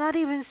 it's not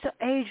even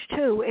age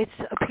too, it's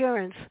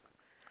appearance.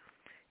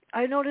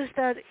 I noticed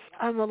that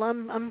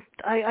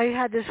I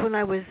had this when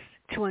I was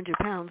 200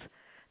 pounds,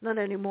 not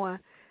anymore.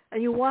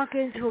 And you walk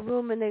into a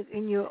room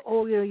and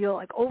you're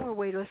like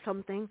overweight or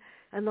something,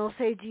 and they'll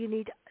say, "Do you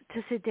need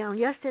to sit down?"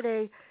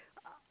 Yesterday,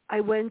 I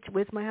went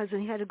with my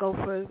husband. He had to go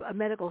for a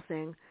medical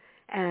thing,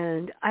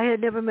 and I had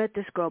never met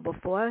this girl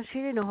before. She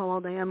didn't know how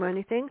old I am or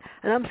anything,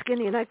 and I'm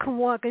skinny and I can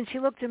walk. And she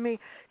looked at me,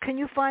 "Can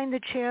you find the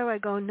chair?" I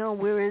go, "No,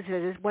 where is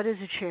it? What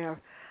is a chair?"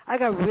 I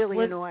got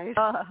really annoyed.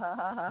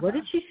 What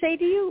did she say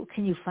to you?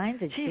 Can you find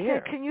the chair? She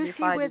said, "Can you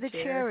see where the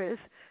chair is?"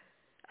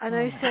 And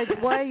I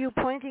said, "Why are you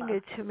pointing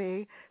it to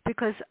me?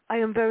 Because I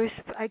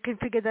can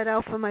figure that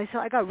out for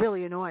myself." I got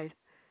really annoyed.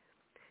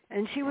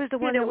 And she was the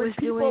one that was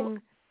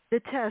doing the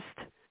test.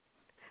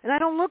 And I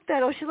don't look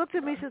that. She looked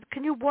at me and said,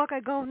 "Can you walk?"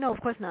 I go, "No,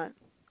 of course not."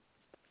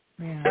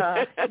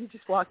 Yeah. You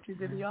just walked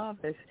into the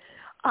office.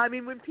 I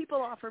mean, when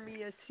people offer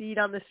me a seat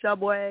on the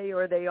subway,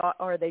 or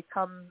they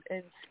come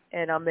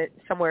and I'm at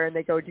somewhere and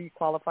they go, "Do you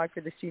qualify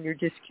for the senior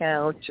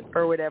discount?"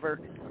 or whatever,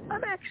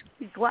 I'm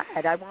actually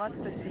glad. I want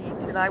the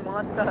seats and I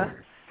want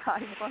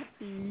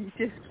the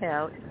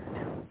discount.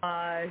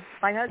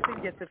 My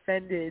husband gets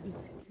offended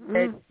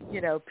that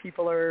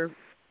people are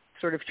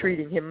sort of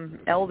treating him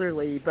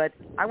elderly, but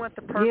I want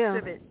the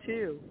perks of it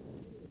too.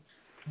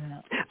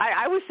 Yeah.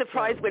 I was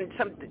surprised when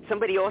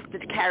somebody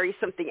offered to carry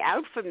something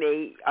out for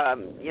me.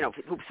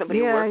 Somebody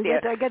who worked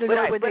there.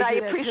 But I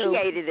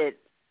appreciated it.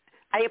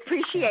 I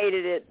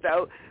appreciated it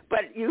though.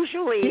 But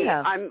usually,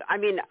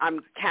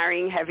 I'm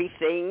carrying heavy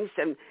things,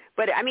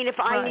 but if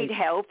I need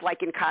help,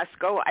 like in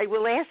Costco, I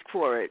will ask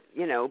for it.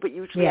 But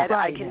usually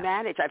I can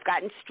manage. I've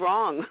gotten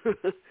strong.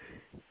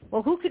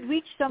 Well, who could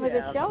reach some of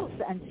the shelves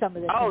and some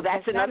of the things?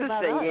 That's another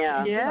thing,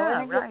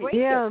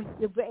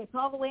 It's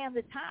all the way on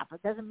the top.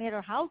 It doesn't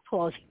matter how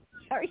tall you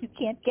are, you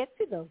can't get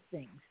to those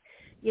things.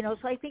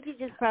 So I think you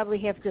just probably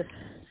have to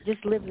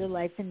just live your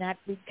life and not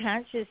be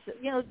conscious,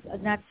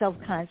 not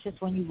self-conscious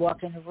when you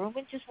walk in the room,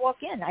 and just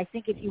walk in. I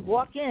think if you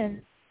walk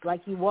in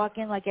like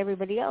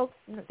everybody else,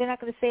 they're not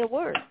going to say a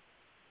word.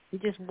 You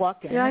just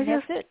walk in and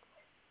that's it.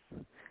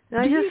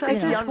 I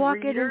just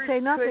walk in and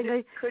say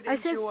nothing. I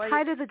said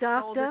hi to the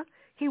doctor.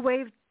 He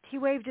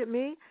waved at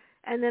me,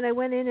 and then I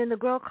went in, and the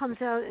girl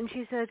comes out, and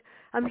she said,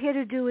 "I'm here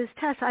to do his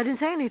test." I didn't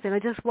say anything. I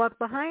just walked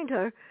behind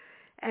her,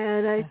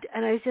 and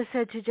I just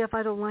said to Jeff,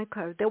 "I don't like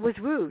her." That was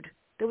rude.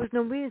 There was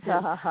no reason.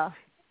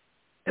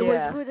 It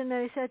was rude, and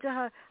I said to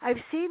her,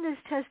 "I've seen this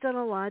test done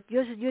a lot.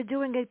 You're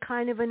doing it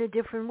kind of in a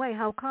different way.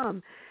 How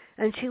come?"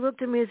 And she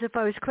looked at me as if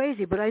I was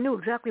crazy, but I knew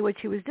exactly what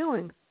she was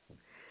doing.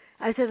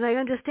 I said, "I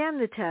understand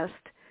the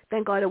test.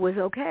 Thank God it was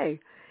okay."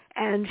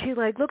 And she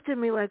looked at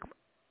me like,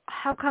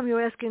 "How come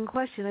you're asking a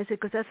question?" I said,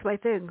 "Because that's my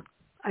thing.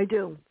 I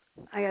do.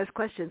 I ask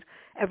questions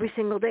every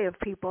single day of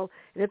people,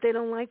 and if they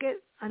don't like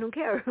it, I don't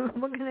care.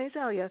 What can I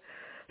tell you?"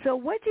 So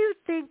what do you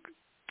think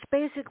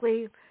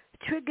basically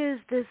triggers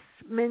this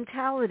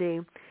mentality?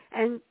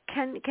 And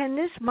can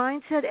this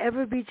mindset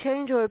ever be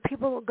changed, or are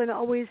people going to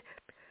always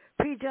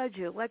prejudge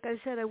you? Like I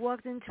said, I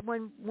walked into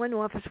one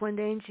office one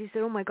day, and she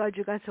said, "Oh, my God,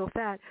 you got so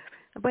fat."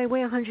 But I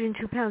weigh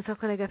 102 pounds. How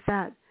can I get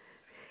fat?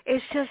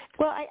 It's just,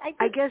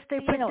 I guess they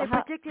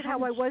predicted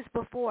how I was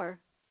before.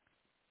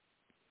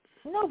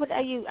 No, but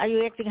are you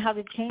asking how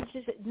to change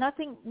this?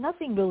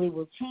 Nothing really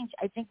will change.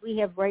 I think we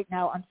have right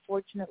now,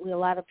 unfortunately, a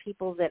lot of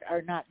people that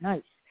are not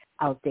nice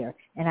out there.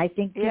 And I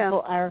think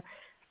people are,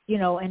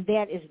 and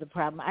that is the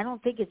problem. I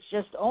don't think it's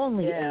just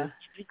only age,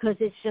 because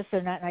it's just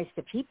they're not nice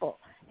to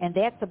people. And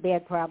that's a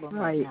bad problem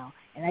right now.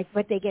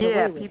 But they get away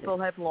with it. Yeah, people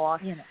have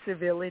lost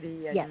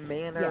civility and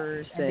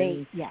manners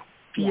and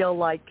feel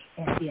like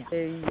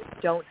they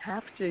don't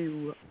have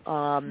to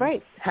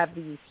have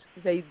these.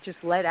 They just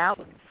let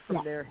out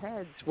from their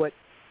heads what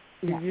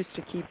you used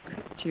to keep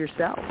to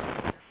yourself.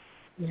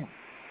 Yeah.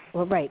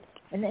 Well, right.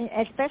 And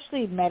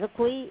especially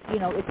medically,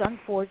 it's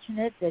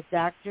unfortunate that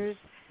doctors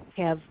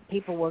have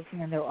people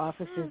working in their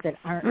offices that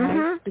aren't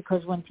nice,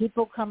 because when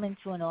people come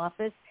into an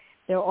office,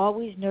 they're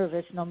always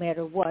nervous no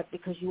matter what,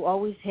 because you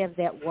always have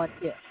that what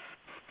if.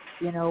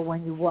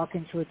 When you walk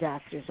into a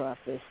doctor's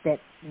office, that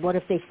what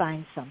if they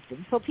find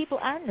something? So people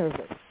are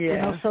nervous,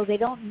 so they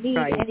don't need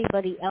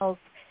anybody else,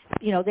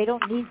 they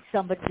don't need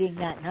somebody being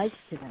not nice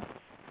to them,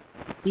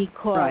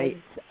 because,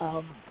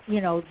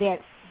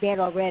 that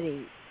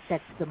already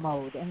sets the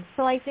mode. And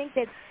so I think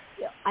that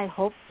I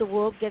hope the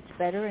world gets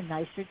better and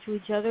nicer to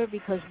each other,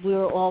 because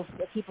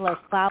people are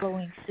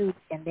following suit,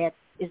 and that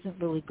isn't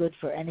really good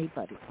for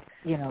anybody,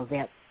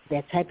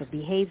 that type of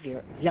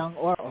behavior, young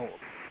or old.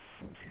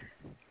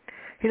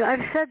 I've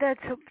said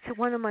that to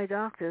one of my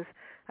doctors.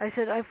 I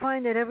said, I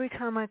find that every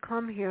time I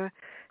come here,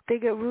 they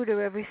get ruder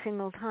every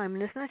single time.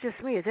 And it's not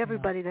just me, it's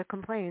everybody that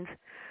complains.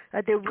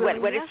 What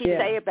does he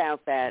say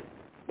about that?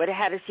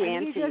 How does he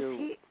answer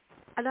you?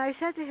 And I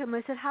said to him,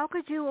 I said, how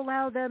could you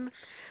allow them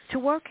to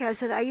work here? I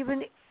said, I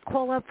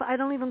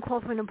don't even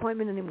call for an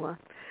appointment anymore.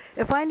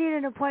 If I need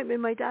an appointment,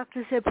 my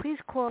doctor said, please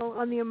call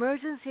on the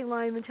emergency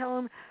line and tell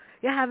them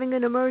you're having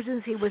an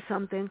emergency with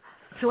something.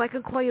 so I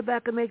can call you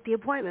back and make the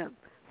appointment.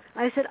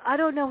 I said, I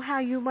don't know how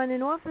you run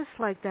an office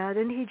like that.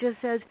 And he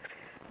just says,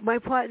 my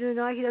partner and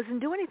I, he doesn't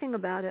do anything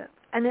about it.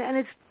 And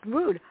it's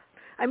rude.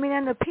 I mean,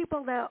 and the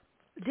people that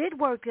did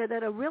work there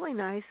that are really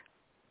nice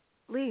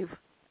leave.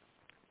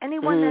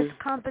 Anyone that's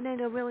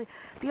competent or really.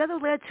 The other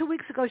lad, 2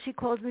 weeks ago, she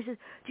called me and said,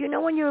 do you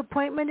know when your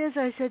appointment is?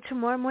 I said,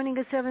 tomorrow morning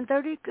at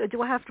 7:30.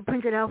 Do I have to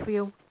print it out for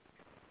you?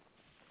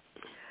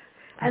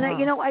 And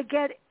I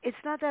get, it's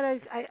not that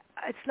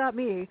it's not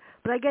me,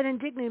 but I get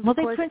indignant because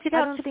they print it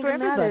out for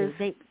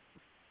everybody.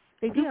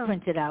 They do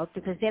print it out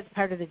because that's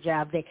part of the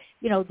job. They,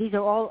 these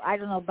are all, I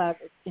don't know about,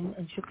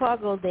 in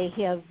Chicago, they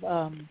have,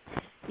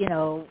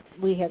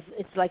 we have,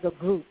 it's like a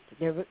group.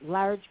 They're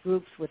large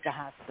groups with the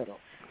hospital.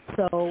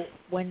 So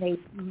when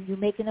you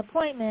make an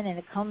appointment and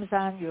it comes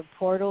on your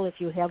portal, if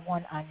you have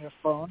one on your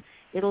phone,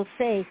 it'll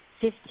say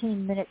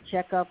 15-minute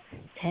checkup,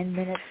 10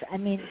 minutes. I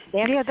mean,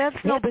 that's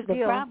no big the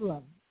deal.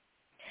 problem.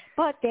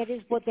 But that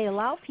is what they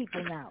allow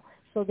people now.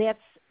 So the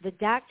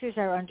doctors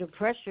are under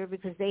pressure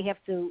because they have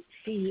to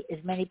see as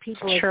many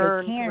people as they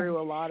can.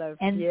 Through a lot of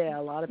people.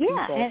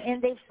 Yeah,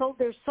 and they've sold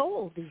their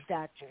soul, these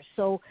doctors.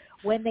 So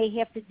when they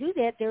have to do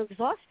that, they're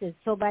exhausted.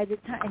 So by the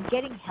time and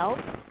getting help,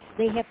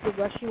 they have to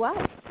rush you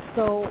out.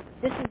 So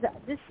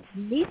this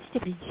needs to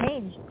be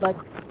changed. But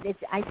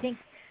I think,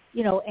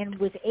 and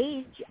with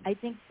age, I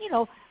think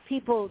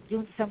people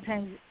do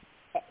sometimes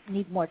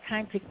need more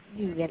time to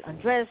get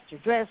undressed or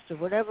dressed or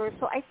whatever.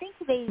 So I think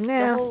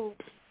the whole,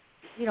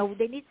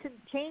 they need some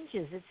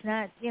changes. It's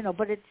not,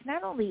 but it's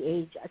not only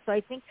age. So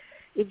I think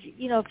if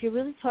you're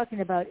really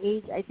talking about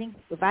age, I think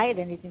if I had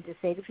anything to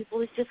say to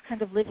people, it's just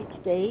kind of live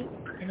each day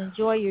and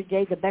enjoy your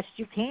day the best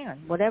you can,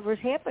 whatever's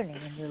happening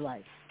in your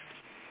life.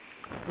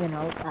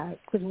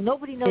 Because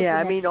nobody knows. Yeah,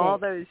 I mean, all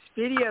those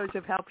videos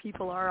of how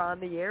people are on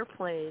the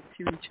airplane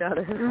to each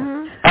other.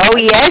 Oh,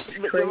 yes.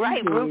 You're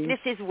right. Rudeness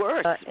is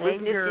worse.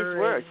 Rudeness is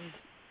worse.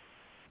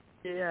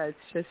 Yeah, it's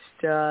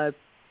just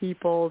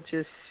people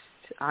just,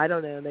 I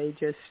don't know, they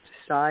just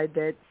decide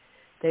that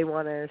they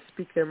want to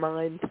speak their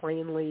mind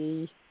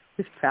plainly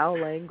with foul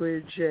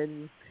language.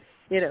 And,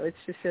 it's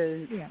just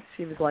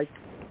seems like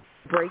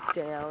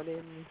breakdown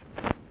in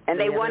and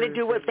they want to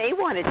do what they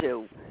want to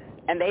do.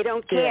 And they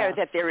don't care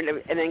that they're in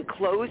an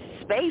enclosed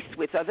space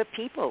with other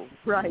people.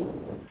 Right.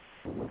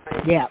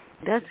 Yeah.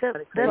 That's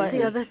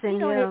the other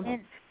thing.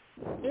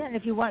 And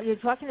if you're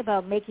talking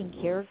about making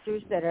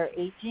characters that are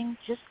aging,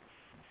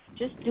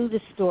 just do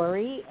the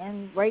story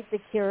and write the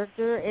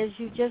character as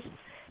you just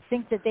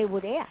think that they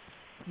would act,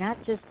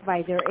 not just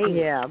by their age.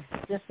 Yeah.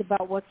 Just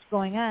about what's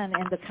going on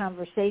and the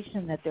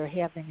conversation that they're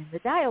having in the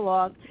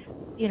dialogue,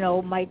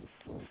 might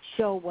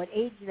show what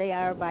age they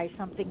are by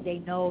something they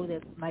know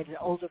that an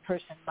older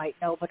person might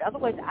know. But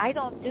otherwise, I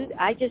don't do.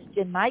 I just,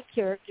 in my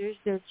characters,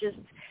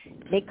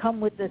 they come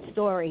with the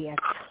story.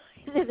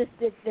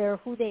 They're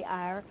who they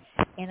are,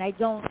 and I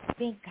don't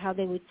think how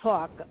they would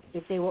talk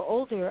if they were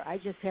older. I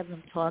just have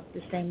them talk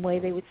the same way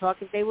they would talk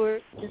if they were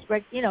just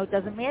it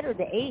doesn't matter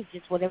the age;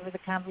 it's whatever the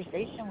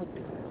conversation would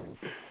be.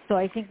 So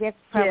I think that's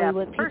probably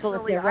what people,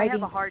 if they're writing. I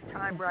have a hard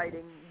time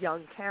writing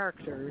young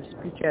characters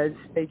because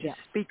they just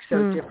speak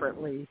so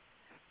differently.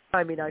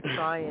 I mean, I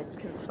try and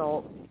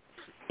consult,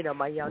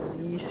 my young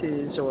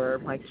nieces or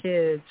my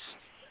kids,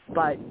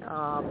 but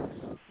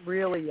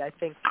really, I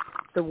think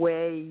the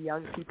way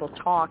young people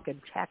talk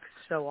and text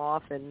so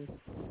often,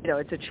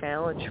 it's a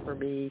challenge for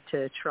me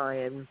to try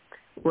and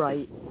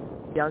write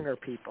younger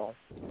people.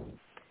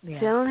 Yeah.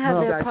 See, I don't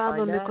have that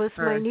problem because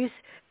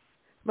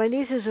my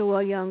nieces are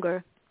well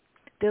younger.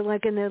 They're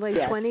like in their late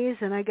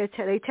 20s, and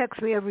they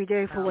text me every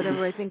day for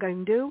whatever I think I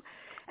can do.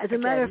 As a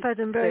matter of fact,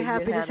 I'm very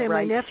happy to say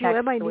my nephew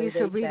and my niece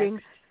are reading.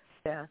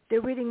 Yeah.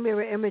 They're reading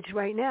Mirror Image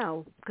right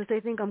now because they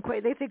think I'm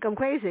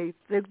crazy.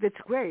 It's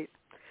great.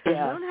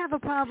 Yeah. I don't have a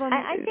problem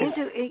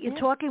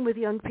talking with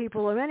young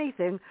people or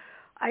anything.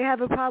 I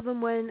have a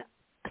problem when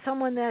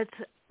someone that's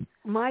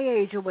my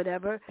age or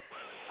whatever.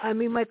 I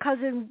mean, my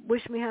cousin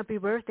wished me happy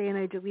birthday, and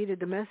I deleted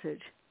the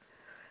message.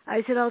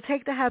 I said, I'll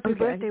take the happy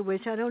birthday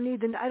wish. I don't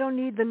need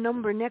the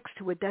number next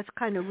to it. That's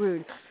kind of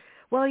rude.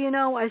 Well,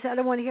 I said, I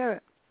don't want to hear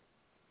it.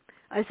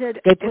 I said,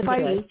 if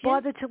I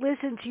bother to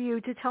listen to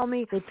you to tell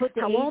me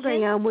how old I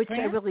am, which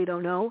I really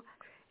don't know,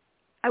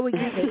 I would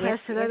get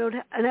depressed, and I don't.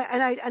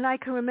 And I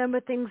can remember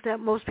things that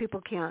most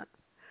people can't,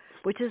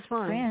 which is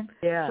fine. Fran,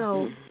 yeah.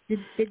 So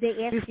did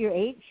they ask your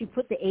age? She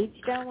put the age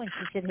down when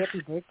she said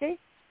happy birthday?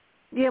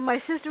 Yeah,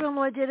 my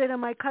sister-in-law did it,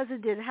 and my cousin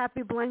did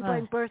happy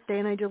blank birthday,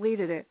 and I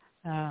deleted it.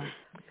 Oh,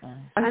 okay.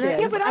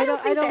 But I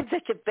don't think that's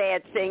such a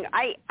bad thing.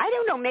 I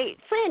don't know,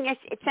 Fran. Yes,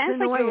 it sounds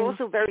like you're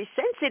also very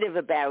sensitive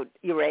about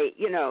your age,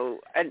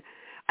 And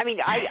I mean,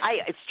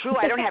 it's true.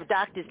 I don't have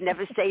doctors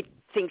never say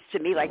things to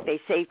me like they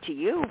say to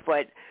you,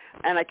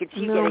 and I could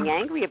see you getting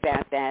angry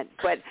about that.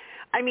 But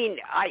I mean,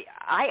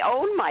 I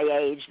own my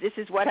age. This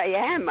is what I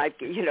am.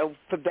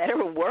 For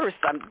better or worse,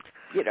 I'm,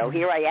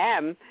 here I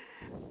am.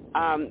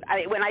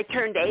 When I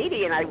turned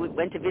 80 and I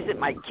went to visit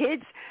my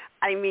kids,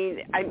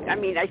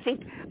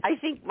 I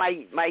think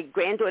my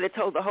granddaughter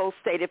told the whole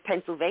state of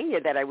Pennsylvania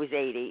that I was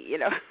 80. You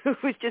know, it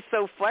was just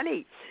so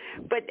funny.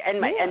 But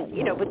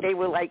but they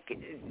were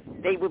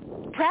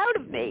proud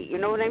of me. You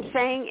know what I'm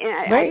saying?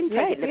 And I didn't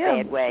take it in a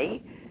bad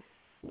way.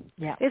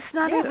 Yeah, it's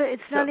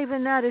not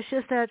even that. It's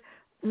just that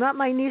not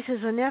my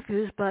nieces or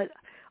nephews, but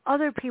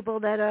other people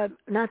that are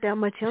not that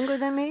much younger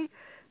than me.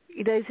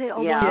 They say,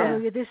 "Oh,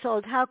 well, you're this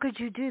old. How could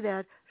you do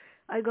that?"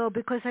 I go,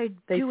 because I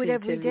do it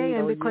every day,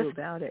 and because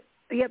about it.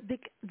 Yeah,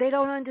 they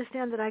don't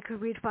understand that I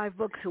could read 5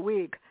 books a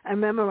week and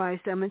memorize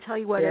them and tell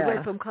you what I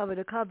read from cover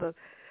to cover,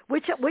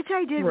 which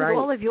I did with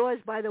all of yours,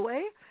 by the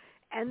way.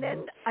 And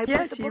then I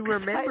put the book you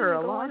remember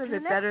a lot of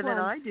it better than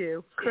I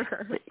do.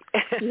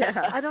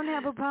 I don't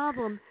have a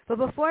problem. But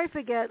before I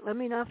forget, let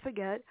me not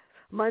forget,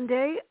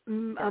 Monday,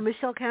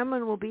 Michelle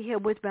Cameron will be here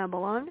with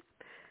Babylon.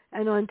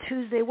 And on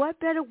Tuesday, what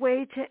better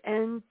way to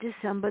end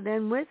December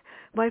than with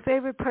my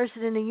favorite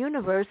person in the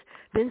universe,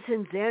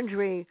 Vincent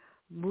Zandri,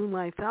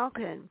 Moonlight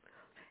Falcon.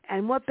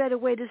 And what better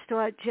way to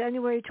start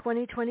January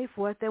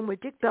 2024 than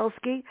with Dick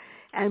Belsky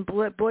and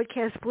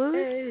Broadcast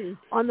Blues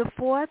on the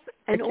 4th?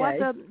 And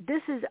author,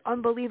 this is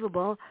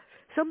unbelievable.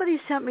 Somebody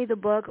sent me the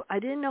book. I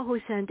didn't know who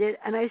sent it.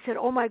 And I said,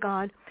 oh, my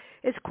God.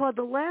 It's called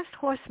The Last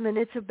Horseman.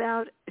 It's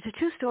a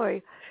true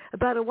story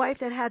about a wife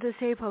that had to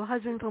save her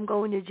husband from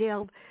going to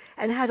jail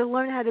and had to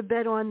learn how to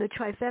bet on the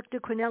trifecta,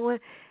 Quinella,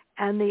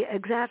 and the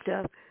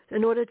exacta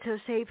in order to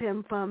save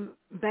him from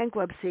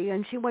bankruptcy,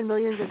 and she won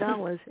millions of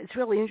dollars. It's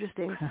really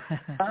interesting.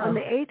 On the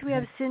 8th, we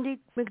have Cindy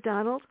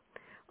McDonald.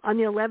 On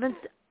the 11th,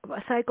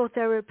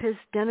 psychotherapist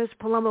Dennis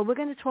Palumbo. We're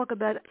going to talk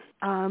about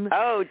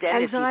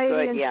anxiety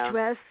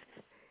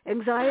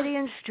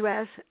and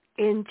stress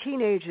in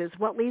teenagers,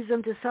 what leads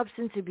them to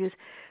substance abuse.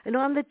 And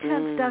on the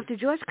 10th, Dr.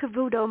 George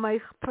Cavuto, my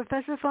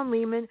professor from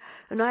Lehman,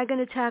 and I are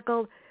going to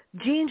tackle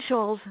Gene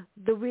Scholl's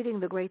Reading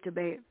the Great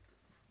Debate.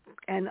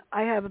 And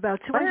I have about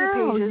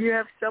 200 pages. You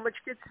have so much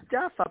good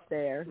stuff up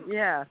there.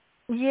 Yeah.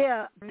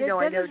 Yeah. I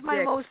know Dick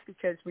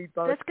because we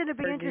both that's going to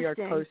be interesting. New York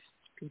Post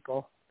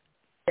people.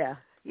 Yeah.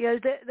 Yeah,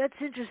 that's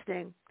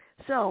interesting.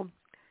 So,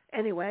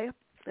 anyway,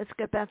 let's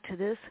get back to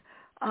this.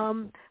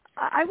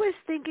 I was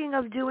thinking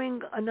of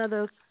doing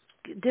another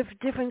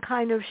different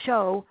kind of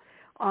show.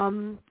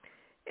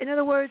 In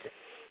other words,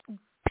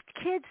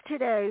 kids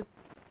today,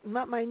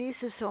 not my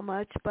nieces so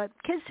much, but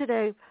kids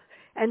today,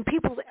 and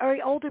people,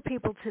 very older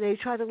people today,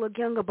 try to look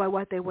younger by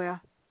what they wear.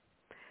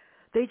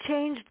 They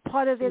changed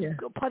part of their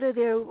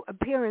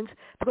appearance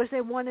because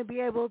they want to be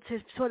able to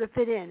sort of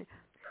fit in.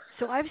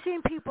 So I've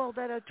seen people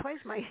that are twice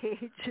my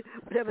age,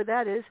 whatever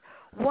that is,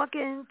 walk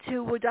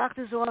into a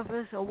doctor's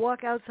office or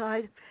walk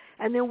outside,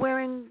 and they're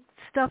wearing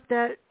stuff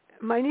that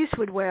my niece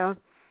would wear,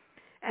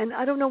 and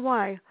I don't know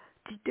why.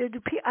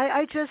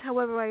 I dress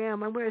however I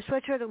am. I wear a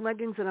sweatshirt and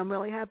leggings, and I'm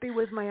really happy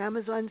with my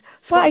Amazon.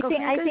 Well,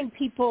 I think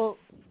people.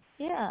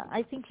 Yeah,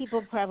 I think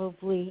people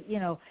probably,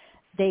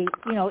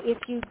 if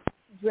you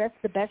dress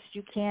the best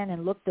you can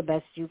and look the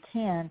best you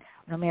can,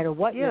 no matter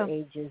what your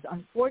age is.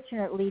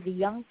 Unfortunately, the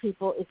young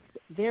people, it's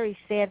very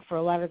sad for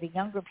a lot of the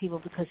younger people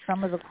because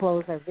some of the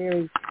clothes are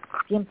very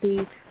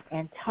skimpy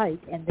and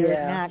tight, and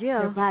they're not,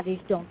 their bodies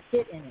don't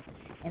fit in it.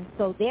 And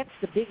so that's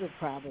the bigger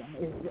problem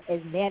is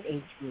in that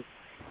age group,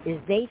 is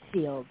they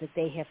feel that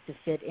they have to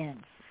fit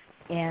in.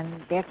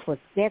 And that's a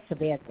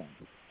bad thing,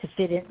 to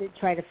fit in, to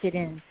try to fit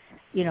in,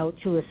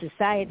 to a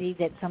society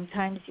that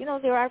sometimes,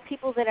 there are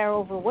people that are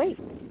overweight.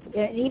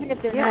 And even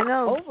if they're not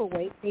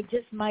overweight, they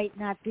just might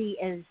not be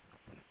as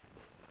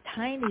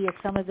tiny as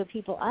some of the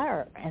people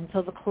are. And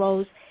so the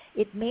clothes,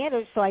 it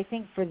matters. So I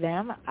think for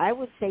them, I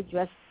would say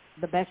dress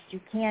the best you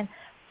can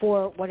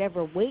for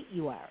whatever weight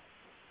you are.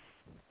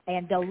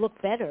 And they'll look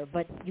better,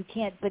 but you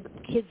can't, but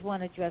kids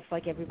want to dress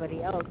like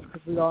everybody else because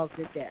we all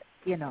did that.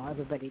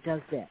 Everybody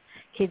does that.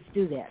 Kids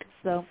do that.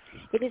 So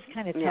it is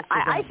kind of tough.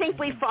 I think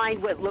we find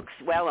what looks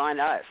well on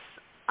us,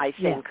 I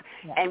think.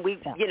 And we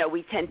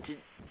tend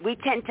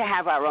to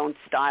have our own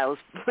styles,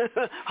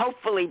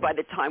 hopefully by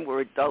the time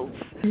we're adults.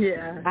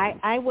 Yeah.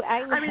 I wear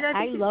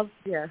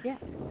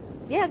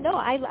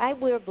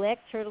black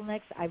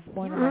turtlenecks. I've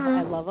worn them.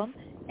 I love them.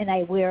 And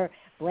I wear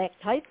black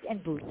tights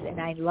and boots, and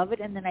I love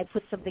it, and then I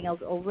put something else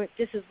over it.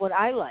 This is what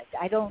I like.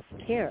 I don't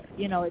care.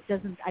 It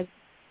doesn't, I've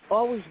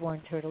always worn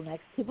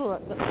turtlenecks. People are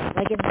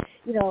like, it's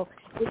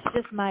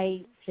just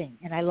my thing.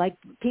 And I like,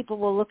 people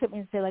will look at me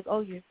and say like,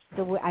 oh,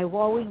 I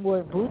always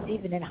wore boots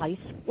even in high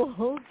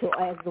school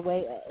as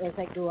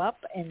I grew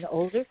up and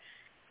older.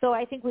 So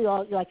I think we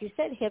all, like you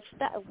said, have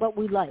what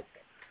we like,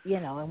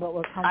 and what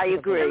we're comfortable with. I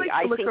agree.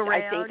 I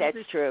think that's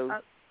true.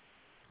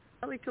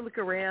 I like to look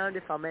around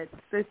if I'm at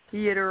the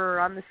theater or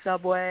on the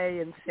subway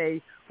and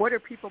say, what are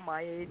people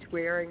my age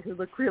wearing who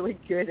look really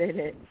good in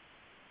it?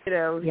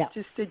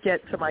 Just to get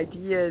some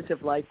ideas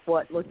of like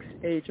what looks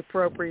age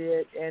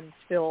appropriate and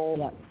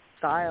still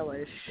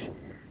stylish.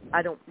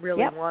 I don't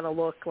really want to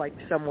look like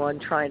someone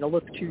trying to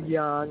look too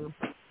young.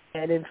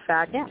 And in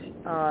fact,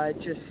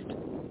 just,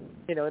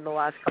 in the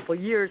last couple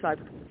of years,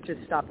 I've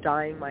just stopped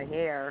dyeing my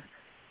hair.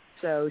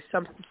 So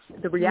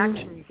the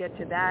reaction you get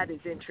to that is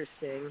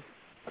interesting.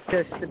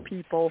 just the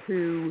people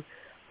who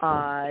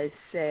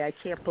say, I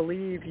can't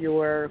believe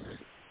you're,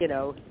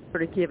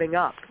 sort of giving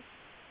up.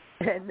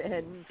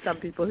 And some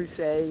people who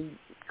say,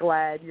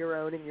 glad you're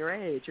owning your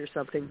age or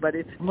something. But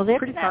it's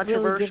pretty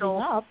controversial. Well,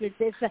 that's not really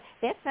giving up.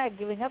 That's not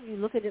giving up. You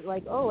look at it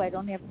like, I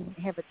don't have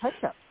to have a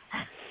touch-up.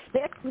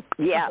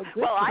 Yeah.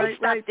 Well, I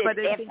stopped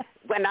it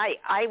when I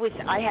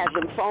had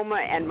lymphoma,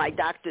 and my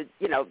doctor,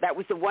 that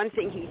was the one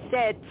thing he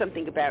said,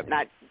 something about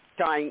not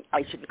dying.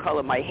 I shouldn't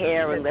color my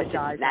hair unless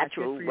it's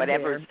natural,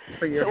 whatever.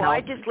 So health.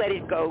 I just let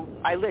it go.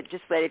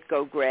 just let it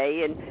go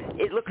gray, and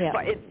it looks.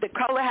 The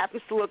color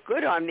happens to look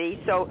good on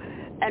me. So,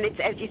 and it's,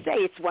 as you say,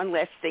 it's one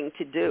less thing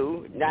to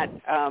do. Not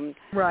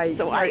right.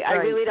 So right, I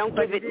really don't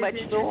but give it much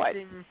thought.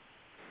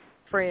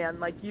 Fran,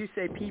 like you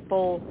say,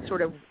 people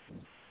sort of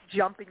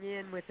jumping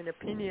in with an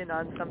opinion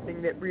on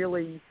something that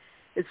really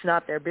it's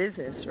not their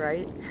business,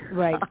 right?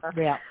 Right.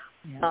 Yeah.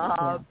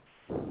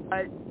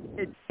 But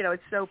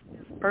it's so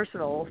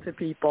personal to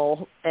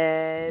people,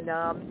 and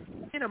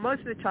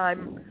most of the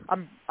time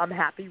I'm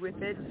happy with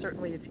it.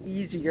 Certainly, it's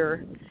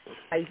easier.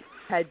 I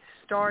had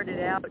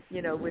started out,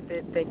 with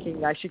it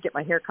thinking I should get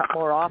my hair cut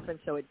more often,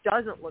 so it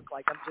doesn't look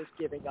like I'm just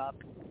giving up.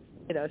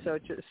 So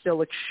it still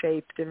looks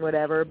shaped and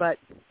whatever. But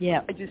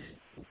I just,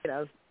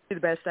 do the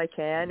best I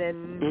can,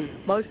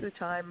 and most of the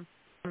time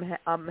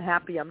I'm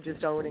happy. I'm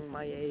just owning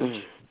my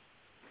age.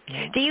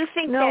 Do you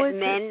think that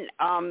men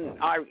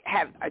are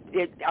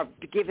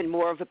given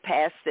more of a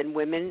pass than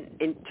women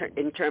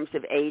in terms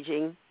of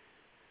aging?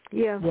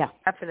 Yeah,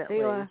 definitely.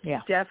 They are.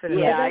 Yeah,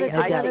 definitely. Yeah,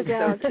 I think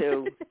so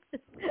too.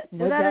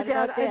 Without a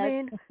doubt. I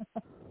mean,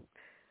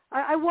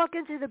 I walk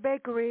into the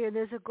bakery and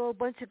there's a whole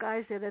bunch of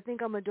guys there that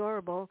think I'm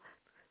adorable.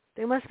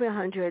 They must be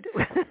 100.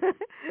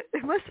 They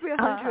must be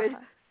 100.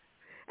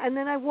 And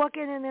then I walk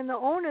in, and then the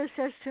owner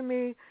says to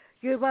me,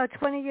 "You're about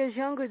 20 years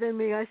younger than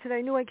me." I said,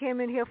 "I knew I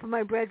came in here for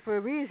my bread for a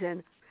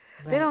reason."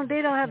 Right.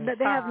 They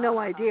have no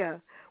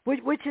idea,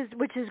 which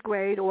is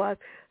great. Or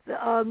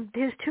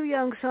his two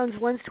young sons,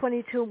 one's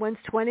 22, one's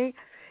 20,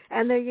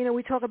 and they,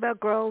 we talk about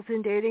girls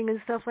and dating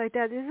and stuff like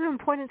that. These are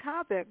important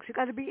topics. You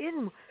got to be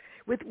in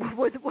with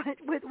what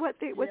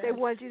they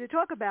want you to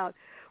talk about,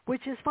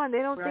 which is fun.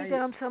 They don't think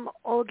that I'm some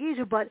old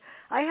geezer, but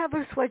I have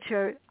a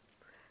sweatshirt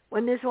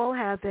when this all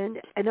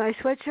happened, and my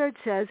sweatshirt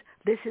says,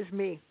 "This is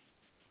me."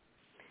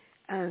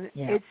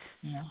 It's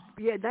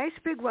nice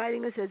big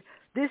writing that says,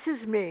 "This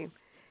is me."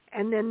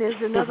 And then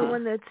there's another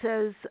one that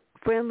says,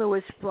 Fran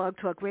Lewis, Blog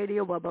Talk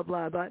Radio, blah, blah,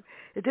 blah. But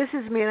this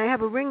is me, and I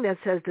have a ring that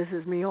says this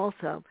is me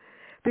also.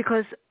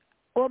 Because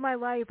all my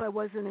life I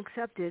wasn't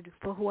accepted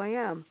for who I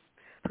am.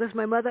 Because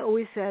my mother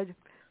always said,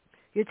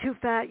 "You're too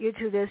fat, you're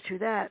too this, too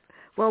that."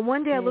 Well,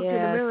 one day I looked in the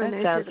mirror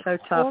and I said,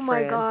 "Oh,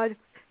 my God,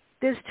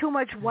 there's too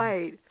much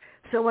white."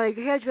 So my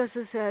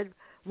hairdresser said,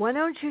 "Why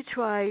don't you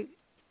try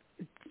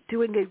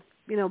doing it,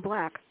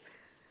 black?"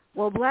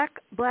 Well,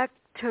 black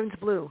turns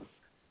blue,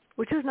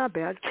 which is not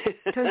bad.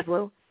 It turns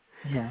blue.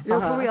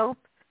 For real,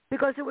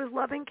 because it was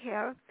loving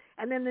care.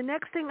 And then the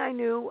next thing I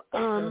knew,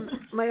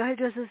 my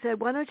hairdresser said,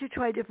 "Why don't you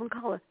try a different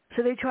color?"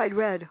 So they tried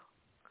red,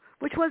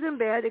 which wasn't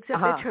bad,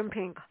 except they turned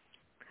pink.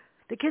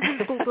 The kids in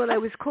school thought I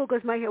was cool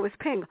because my hair was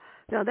pink.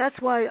 Now that's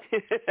why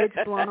it's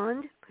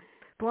blonde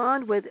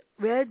with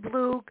red,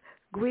 blue,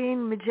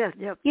 green, magenta.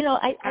 Yep.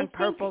 I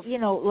purple.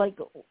 think,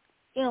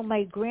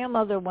 my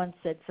grandmother once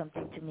said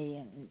something to me,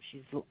 and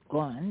she's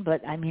gone,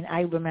 but I mean,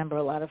 I remember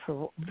a lot of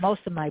her,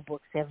 most of my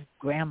books have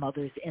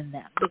grandmothers in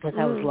them because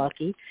I was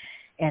lucky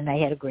and I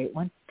had a great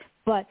one.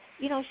 But,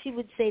 she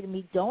would say to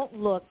me, don't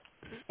look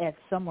at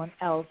someone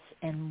else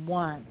and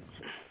want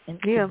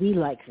to be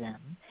like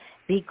them,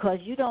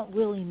 because you don't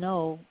really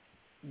know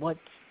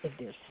if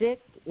they're sick,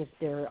 if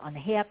they're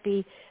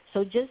unhappy.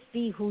 So just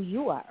be who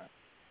you are.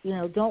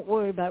 Don't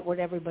worry about what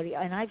everybody.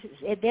 And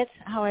that's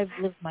how I've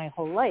lived my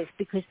whole life,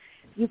 because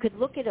you could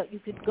you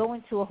could go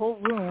into a whole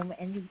room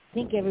and you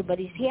think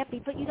everybody's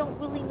happy, but you don't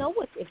really know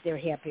if they're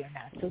happy or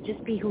not. So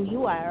just be who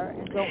you are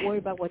and don't worry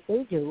about what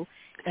they do,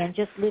 and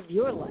just live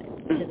your life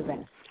to the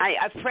best.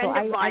 A friend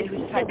of mine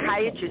who's a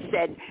psychiatrist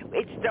said,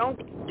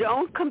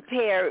 don't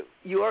compare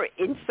your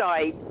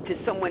inside to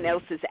someone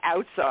else's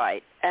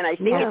outside. And I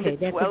think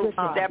it's a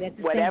 12-step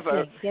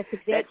whatever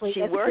that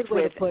she worked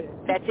with.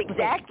 That's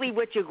exactly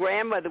what your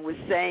grandmother was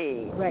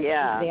saying. Right,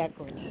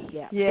 exactly.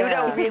 Yeah. You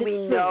don't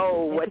really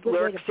know what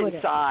lurks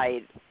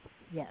inside.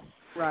 Yes.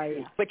 Right.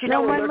 Yeah. But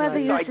what my lurks mother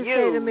inside used to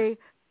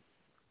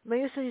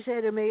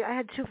say to me, I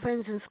had two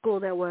friends in school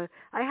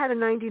I had a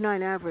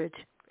 99 average.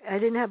 I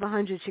didn't have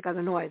 100. She got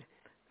annoyed.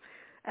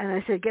 And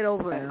I said, "Get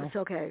over it. It's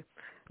okay."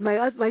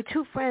 My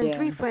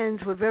three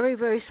friends were very,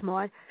 very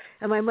smart.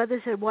 And my mother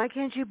said, "Why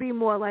can't you be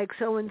more like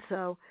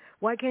so-and-so?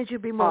 Why can't you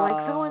be more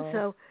like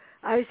so-and-so?"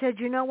 I said,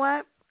 "You know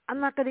what? I'm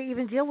not going to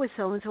even deal with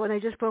so-and-so." And I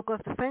just broke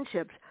off the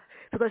friendships.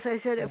 Because I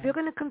said, if you're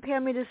going to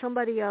compare me to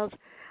somebody else,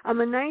 I'm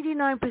a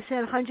 99%,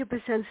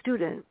 100%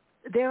 student.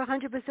 They're a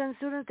 100%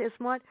 student. They're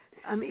smart.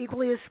 I'm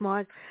equally as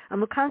smart.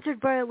 I'm a concert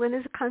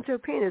violinist, a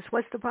concert pianist.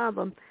 What's the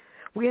problem?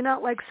 We're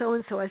not like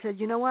so-and-so. I said,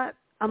 you know what?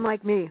 I'm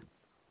like me.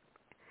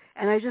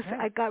 And I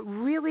got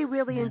really,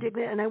 really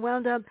indignant, and I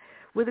wound up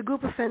with a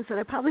group of friends that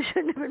I probably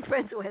shouldn't have been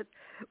friends with,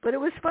 but it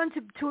was fun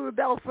to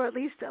rebel for at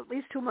least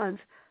 2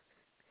 months.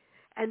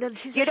 And then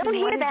she said, "You don't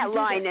hear that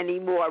line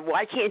anymore.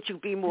 Why can't you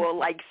be more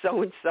like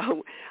so and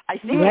so?" I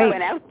think it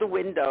went out the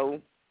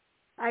window.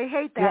 I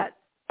hate that.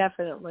 Yeah,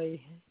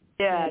 definitely.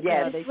 Yeah,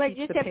 yes. They right.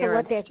 teach You the have to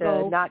let that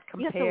go. Not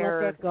compare you have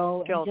to let that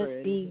go children. And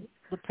just be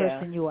the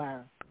person you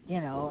are.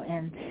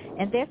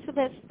 And that's the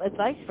best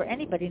advice for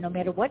anybody, no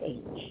matter what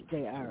age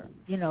they are.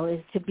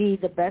 Is to be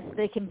the best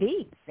they can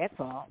be. That's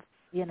all.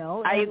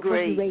 I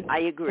agree. I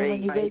agree.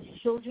 And when you raise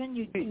children,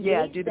 you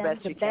raise do the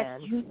best you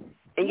can.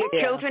 And your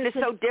children are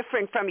so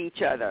different from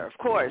each other, of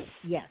course.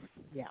 Yes.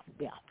 Yeah.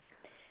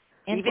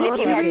 And even if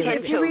you have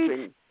 10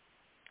 children.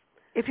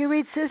 If you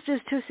read Two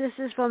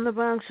Sisters from the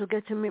Bronx, you'll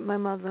get to meet my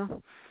mother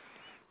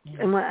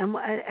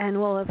and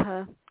all of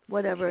her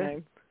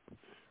whatever,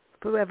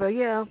 forever.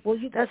 Yeah. Well,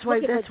 that's why.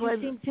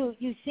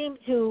 You seem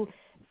to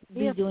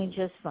be doing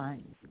just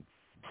fine.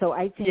 So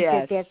I think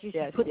that you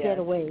should put that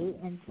away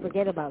and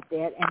forget about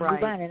that and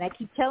move on. And I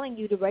keep telling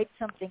you to write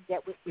something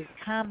that is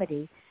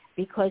comedy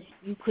because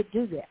you could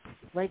do that.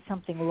 Write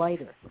something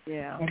lighter.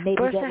 Yeah. And maybe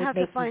first that I would have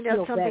make to find you out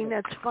feel something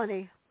better. that's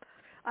funny.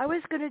 I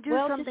was going to do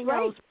something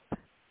else.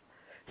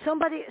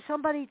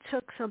 Somebody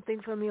took something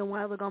from me a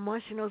while ago.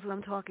 Marcia knows what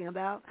I'm talking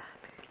about.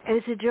 And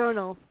it's a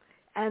journal.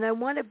 And I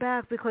want it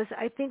back because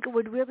I think it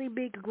would really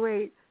be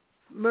great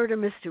murder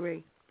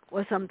mystery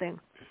or something.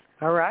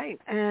 All right.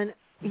 And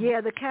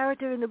the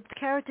character in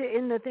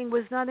the thing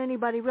was not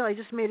anybody real. I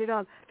just made it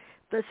up.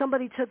 But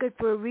somebody took it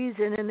for a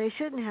reason and they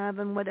shouldn't have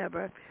and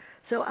whatever.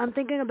 So I'm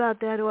thinking about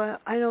that, or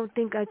I don't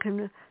think I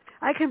can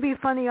be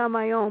funny on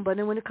my own, but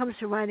then when it comes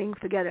to writing,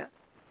 forget it.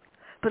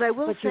 But I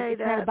will say it's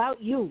that not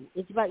about you.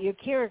 It's about your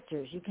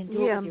characters. You can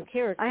do it with your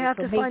characters. I have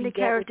to find a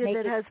character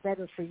that has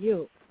better for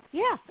you.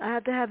 Yeah. I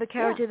have to have a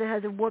character that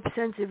has a warped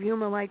sense of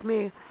humor like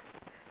me.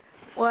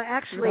 Well,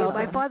 actually,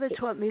 my father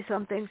taught me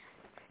something.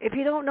 If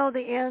you don't know the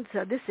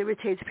answer, this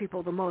irritates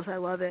people the most. I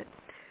love it.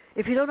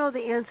 If you don't know the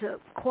answer,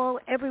 call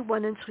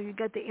everyone until you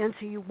get the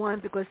answer you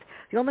want, because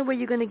the only way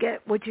you're going to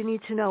get what you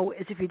need to know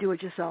is if you do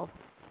it yourself.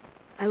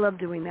 I love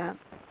doing that.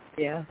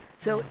 Yeah.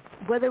 So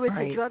whether it's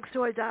a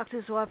drugstore, a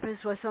doctor's office,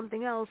 or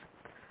something else,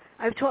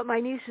 I've taught my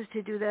nieces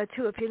to do that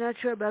too. If you're not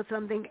sure about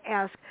something,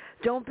 ask.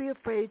 Don't be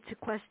afraid to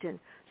question.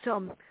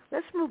 So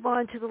let's move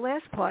on to the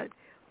last part.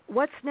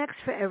 What's next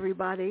for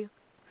everybody?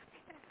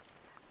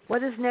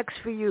 What is next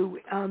for you,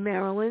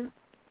 Marilyn?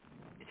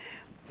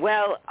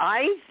 Well,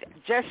 I've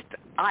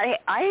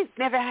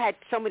never had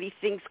so many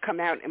things come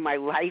out in my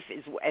life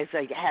as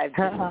I have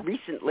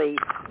recently.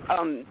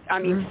 I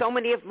mean, so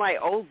many of my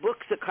old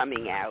books are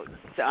coming out.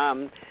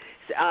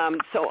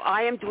 So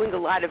I am doing a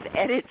lot of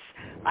edits.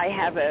 I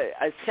have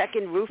a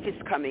second Rufus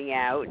coming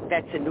out.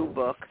 That's a new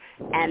book,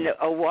 and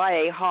a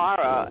YA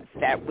horror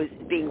that was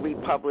being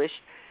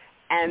republished.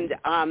 And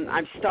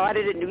I've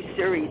started a new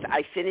series.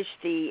 I finished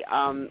the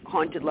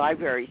Haunted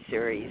Library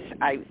series.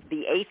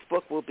 The 8th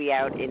book will be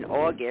out in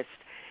August.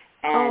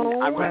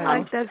 And I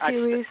like that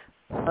series.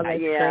 That's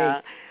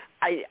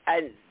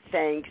great.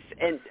 Thanks.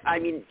 And I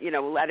mean, a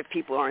lot of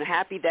people aren't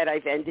happy that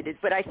I've ended it,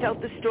 but I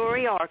felt the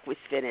story arc was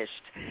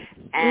finished.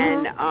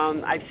 And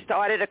I've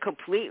started a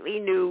completely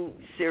new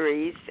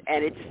series,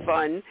 and it's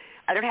fun.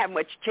 I don't have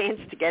much chance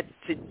to get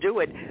to do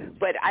it,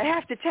 but I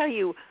have to tell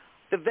you,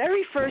 the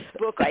very first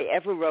book I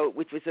ever wrote,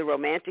 which was a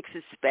romantic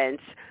suspense,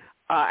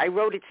 I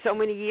wrote it so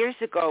many years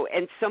ago,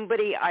 and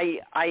somebody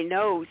I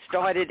know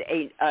started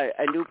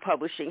a new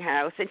publishing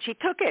house, and she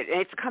took it, and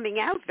it's coming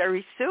out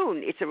very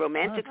soon. It's a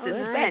romantic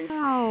suspense.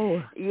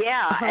 Wow.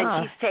 Yeah,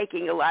 and she's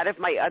taking a lot of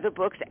my other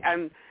books,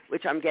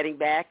 which I'm getting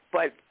back.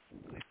 But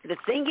the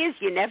thing is,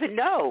 you never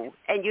know,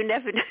 and you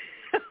never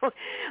know.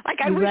 Like,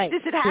 I wish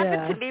this had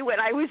happened to me when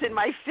I was in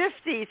my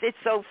 50s. It's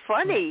so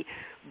funny.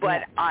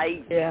 But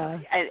I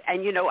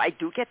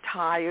do get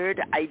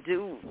tired. I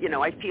do,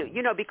 I feel,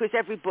 because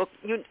every book,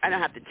 I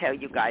don't have to tell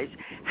you guys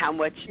how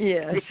much,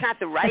 it's not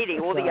the writing,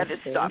 all the other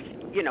stuff,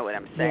 you know what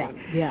I'm saying.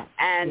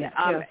 And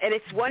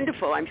it's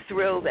wonderful. I'm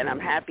thrilled and I'm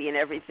happy and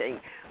everything.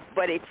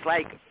 But it's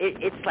like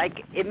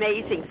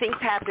amazing. Things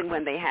happen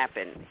when they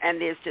happen. And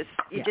there's just,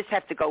 you just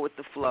have to go with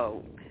the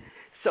flow.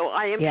 So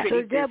I am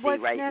pretty busy Deb,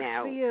 what's right next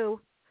now. For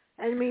you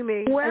and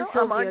Mimi well, and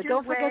Sylvia.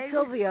 Don't forget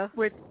Sylvia.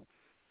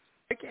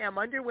 I'm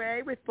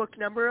underway with book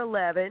number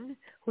 11,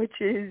 which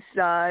is,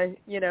 a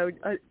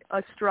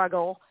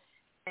struggle.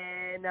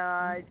 And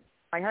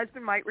my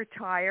husband might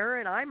retire,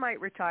 and I might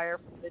retire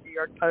from the New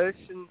York Post,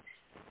 and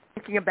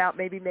thinking about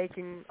maybe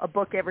making a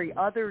book every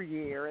other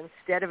year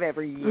instead of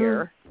every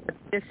year. But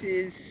this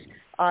is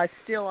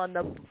still on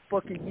the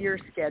book a year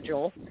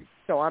schedule,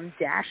 so I'm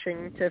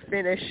dashing to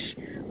finish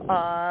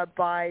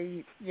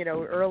by,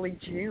 early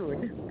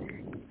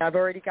June. I've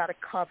already got a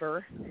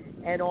cover,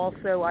 and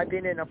also I've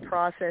been in a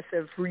process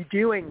of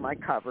redoing my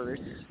covers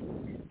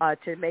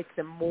to make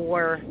them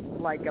more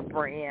like a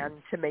brand,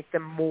 to make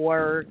them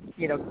more,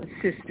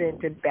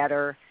 consistent and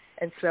better.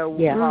 And so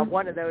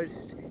one of those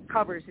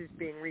covers is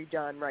being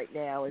redone right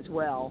now as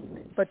well.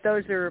 But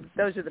those are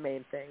the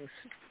main things.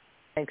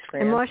 Thanks,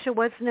 Fran. And Marcia,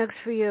 what's next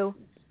for you?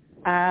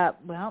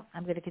 Well,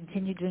 I'm going to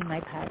continue doing my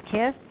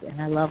podcasts,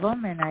 and I love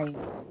them. And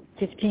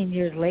 15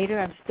 years later,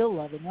 I'm still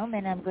loving them.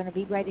 And I'm going to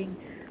be writing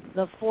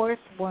the 4th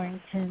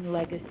Warrington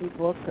Legacy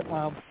book,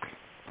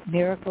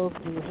 Miracles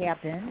Do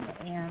Happen.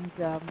 And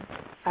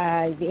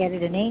I've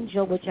added an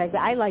angel, which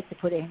I like to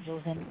put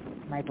angels in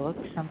my books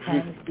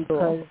sometimes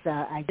because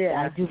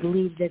I do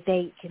believe that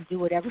they can do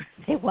whatever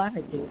they want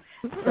to do.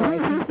 So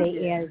I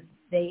think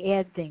they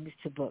add things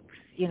to books.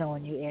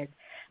 When you add.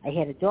 I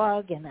had a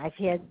dog, and I've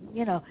had,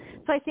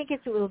 so I think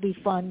it will be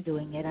fun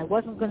doing it. I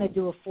wasn't going to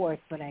do a 4th,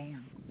 but I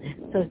am.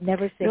 So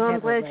never say never, I'm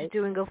glad right?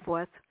 you're doing a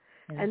 4th.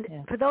 And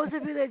for those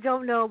of you that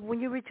don't know,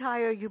 when you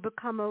retire, you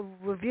become a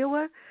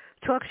reviewer,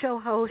 talk show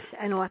host,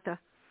 and author.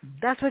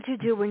 That's what you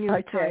do when you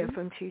retire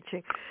from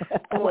teaching.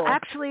 Well,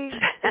 actually,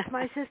 it's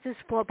my sister's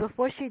fault.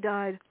 Before she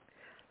died,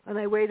 and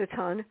I weighed a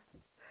ton,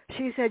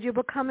 she said, "You're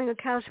becoming a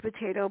couch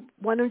potato.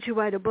 Why don't you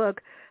write a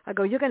book?" I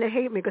go, "You're going to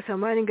hate me because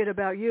I'm writing it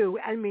about you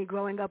and me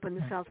growing up in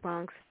the South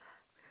Bronx."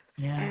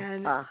 Yeah.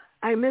 And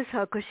I miss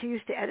her because she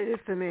used to edit it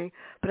for me.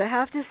 But I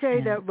have to say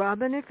that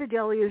Robin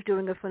Infidelli is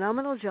doing a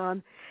phenomenal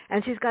job,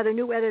 and she's got a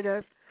new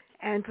editor.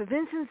 And for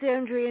Vincent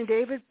Zandri and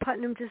David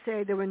Putnam to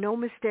say there were no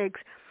mistakes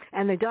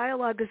and the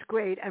dialogue is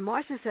great, and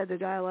Marcia said the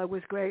dialogue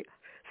was great.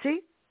 See,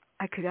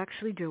 I could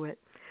actually do it.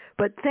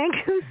 But thank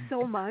you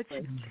so much,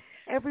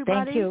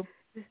 everybody. Thank you.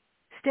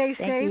 Stay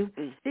safe.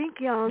 Think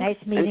young. Nice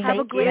meeting. Have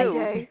a great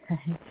day.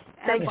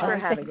 Thanks for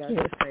having us.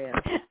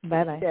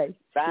 Bye-bye. Okay.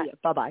 Bye.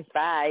 Bye-bye.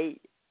 Bye.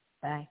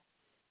 Bye.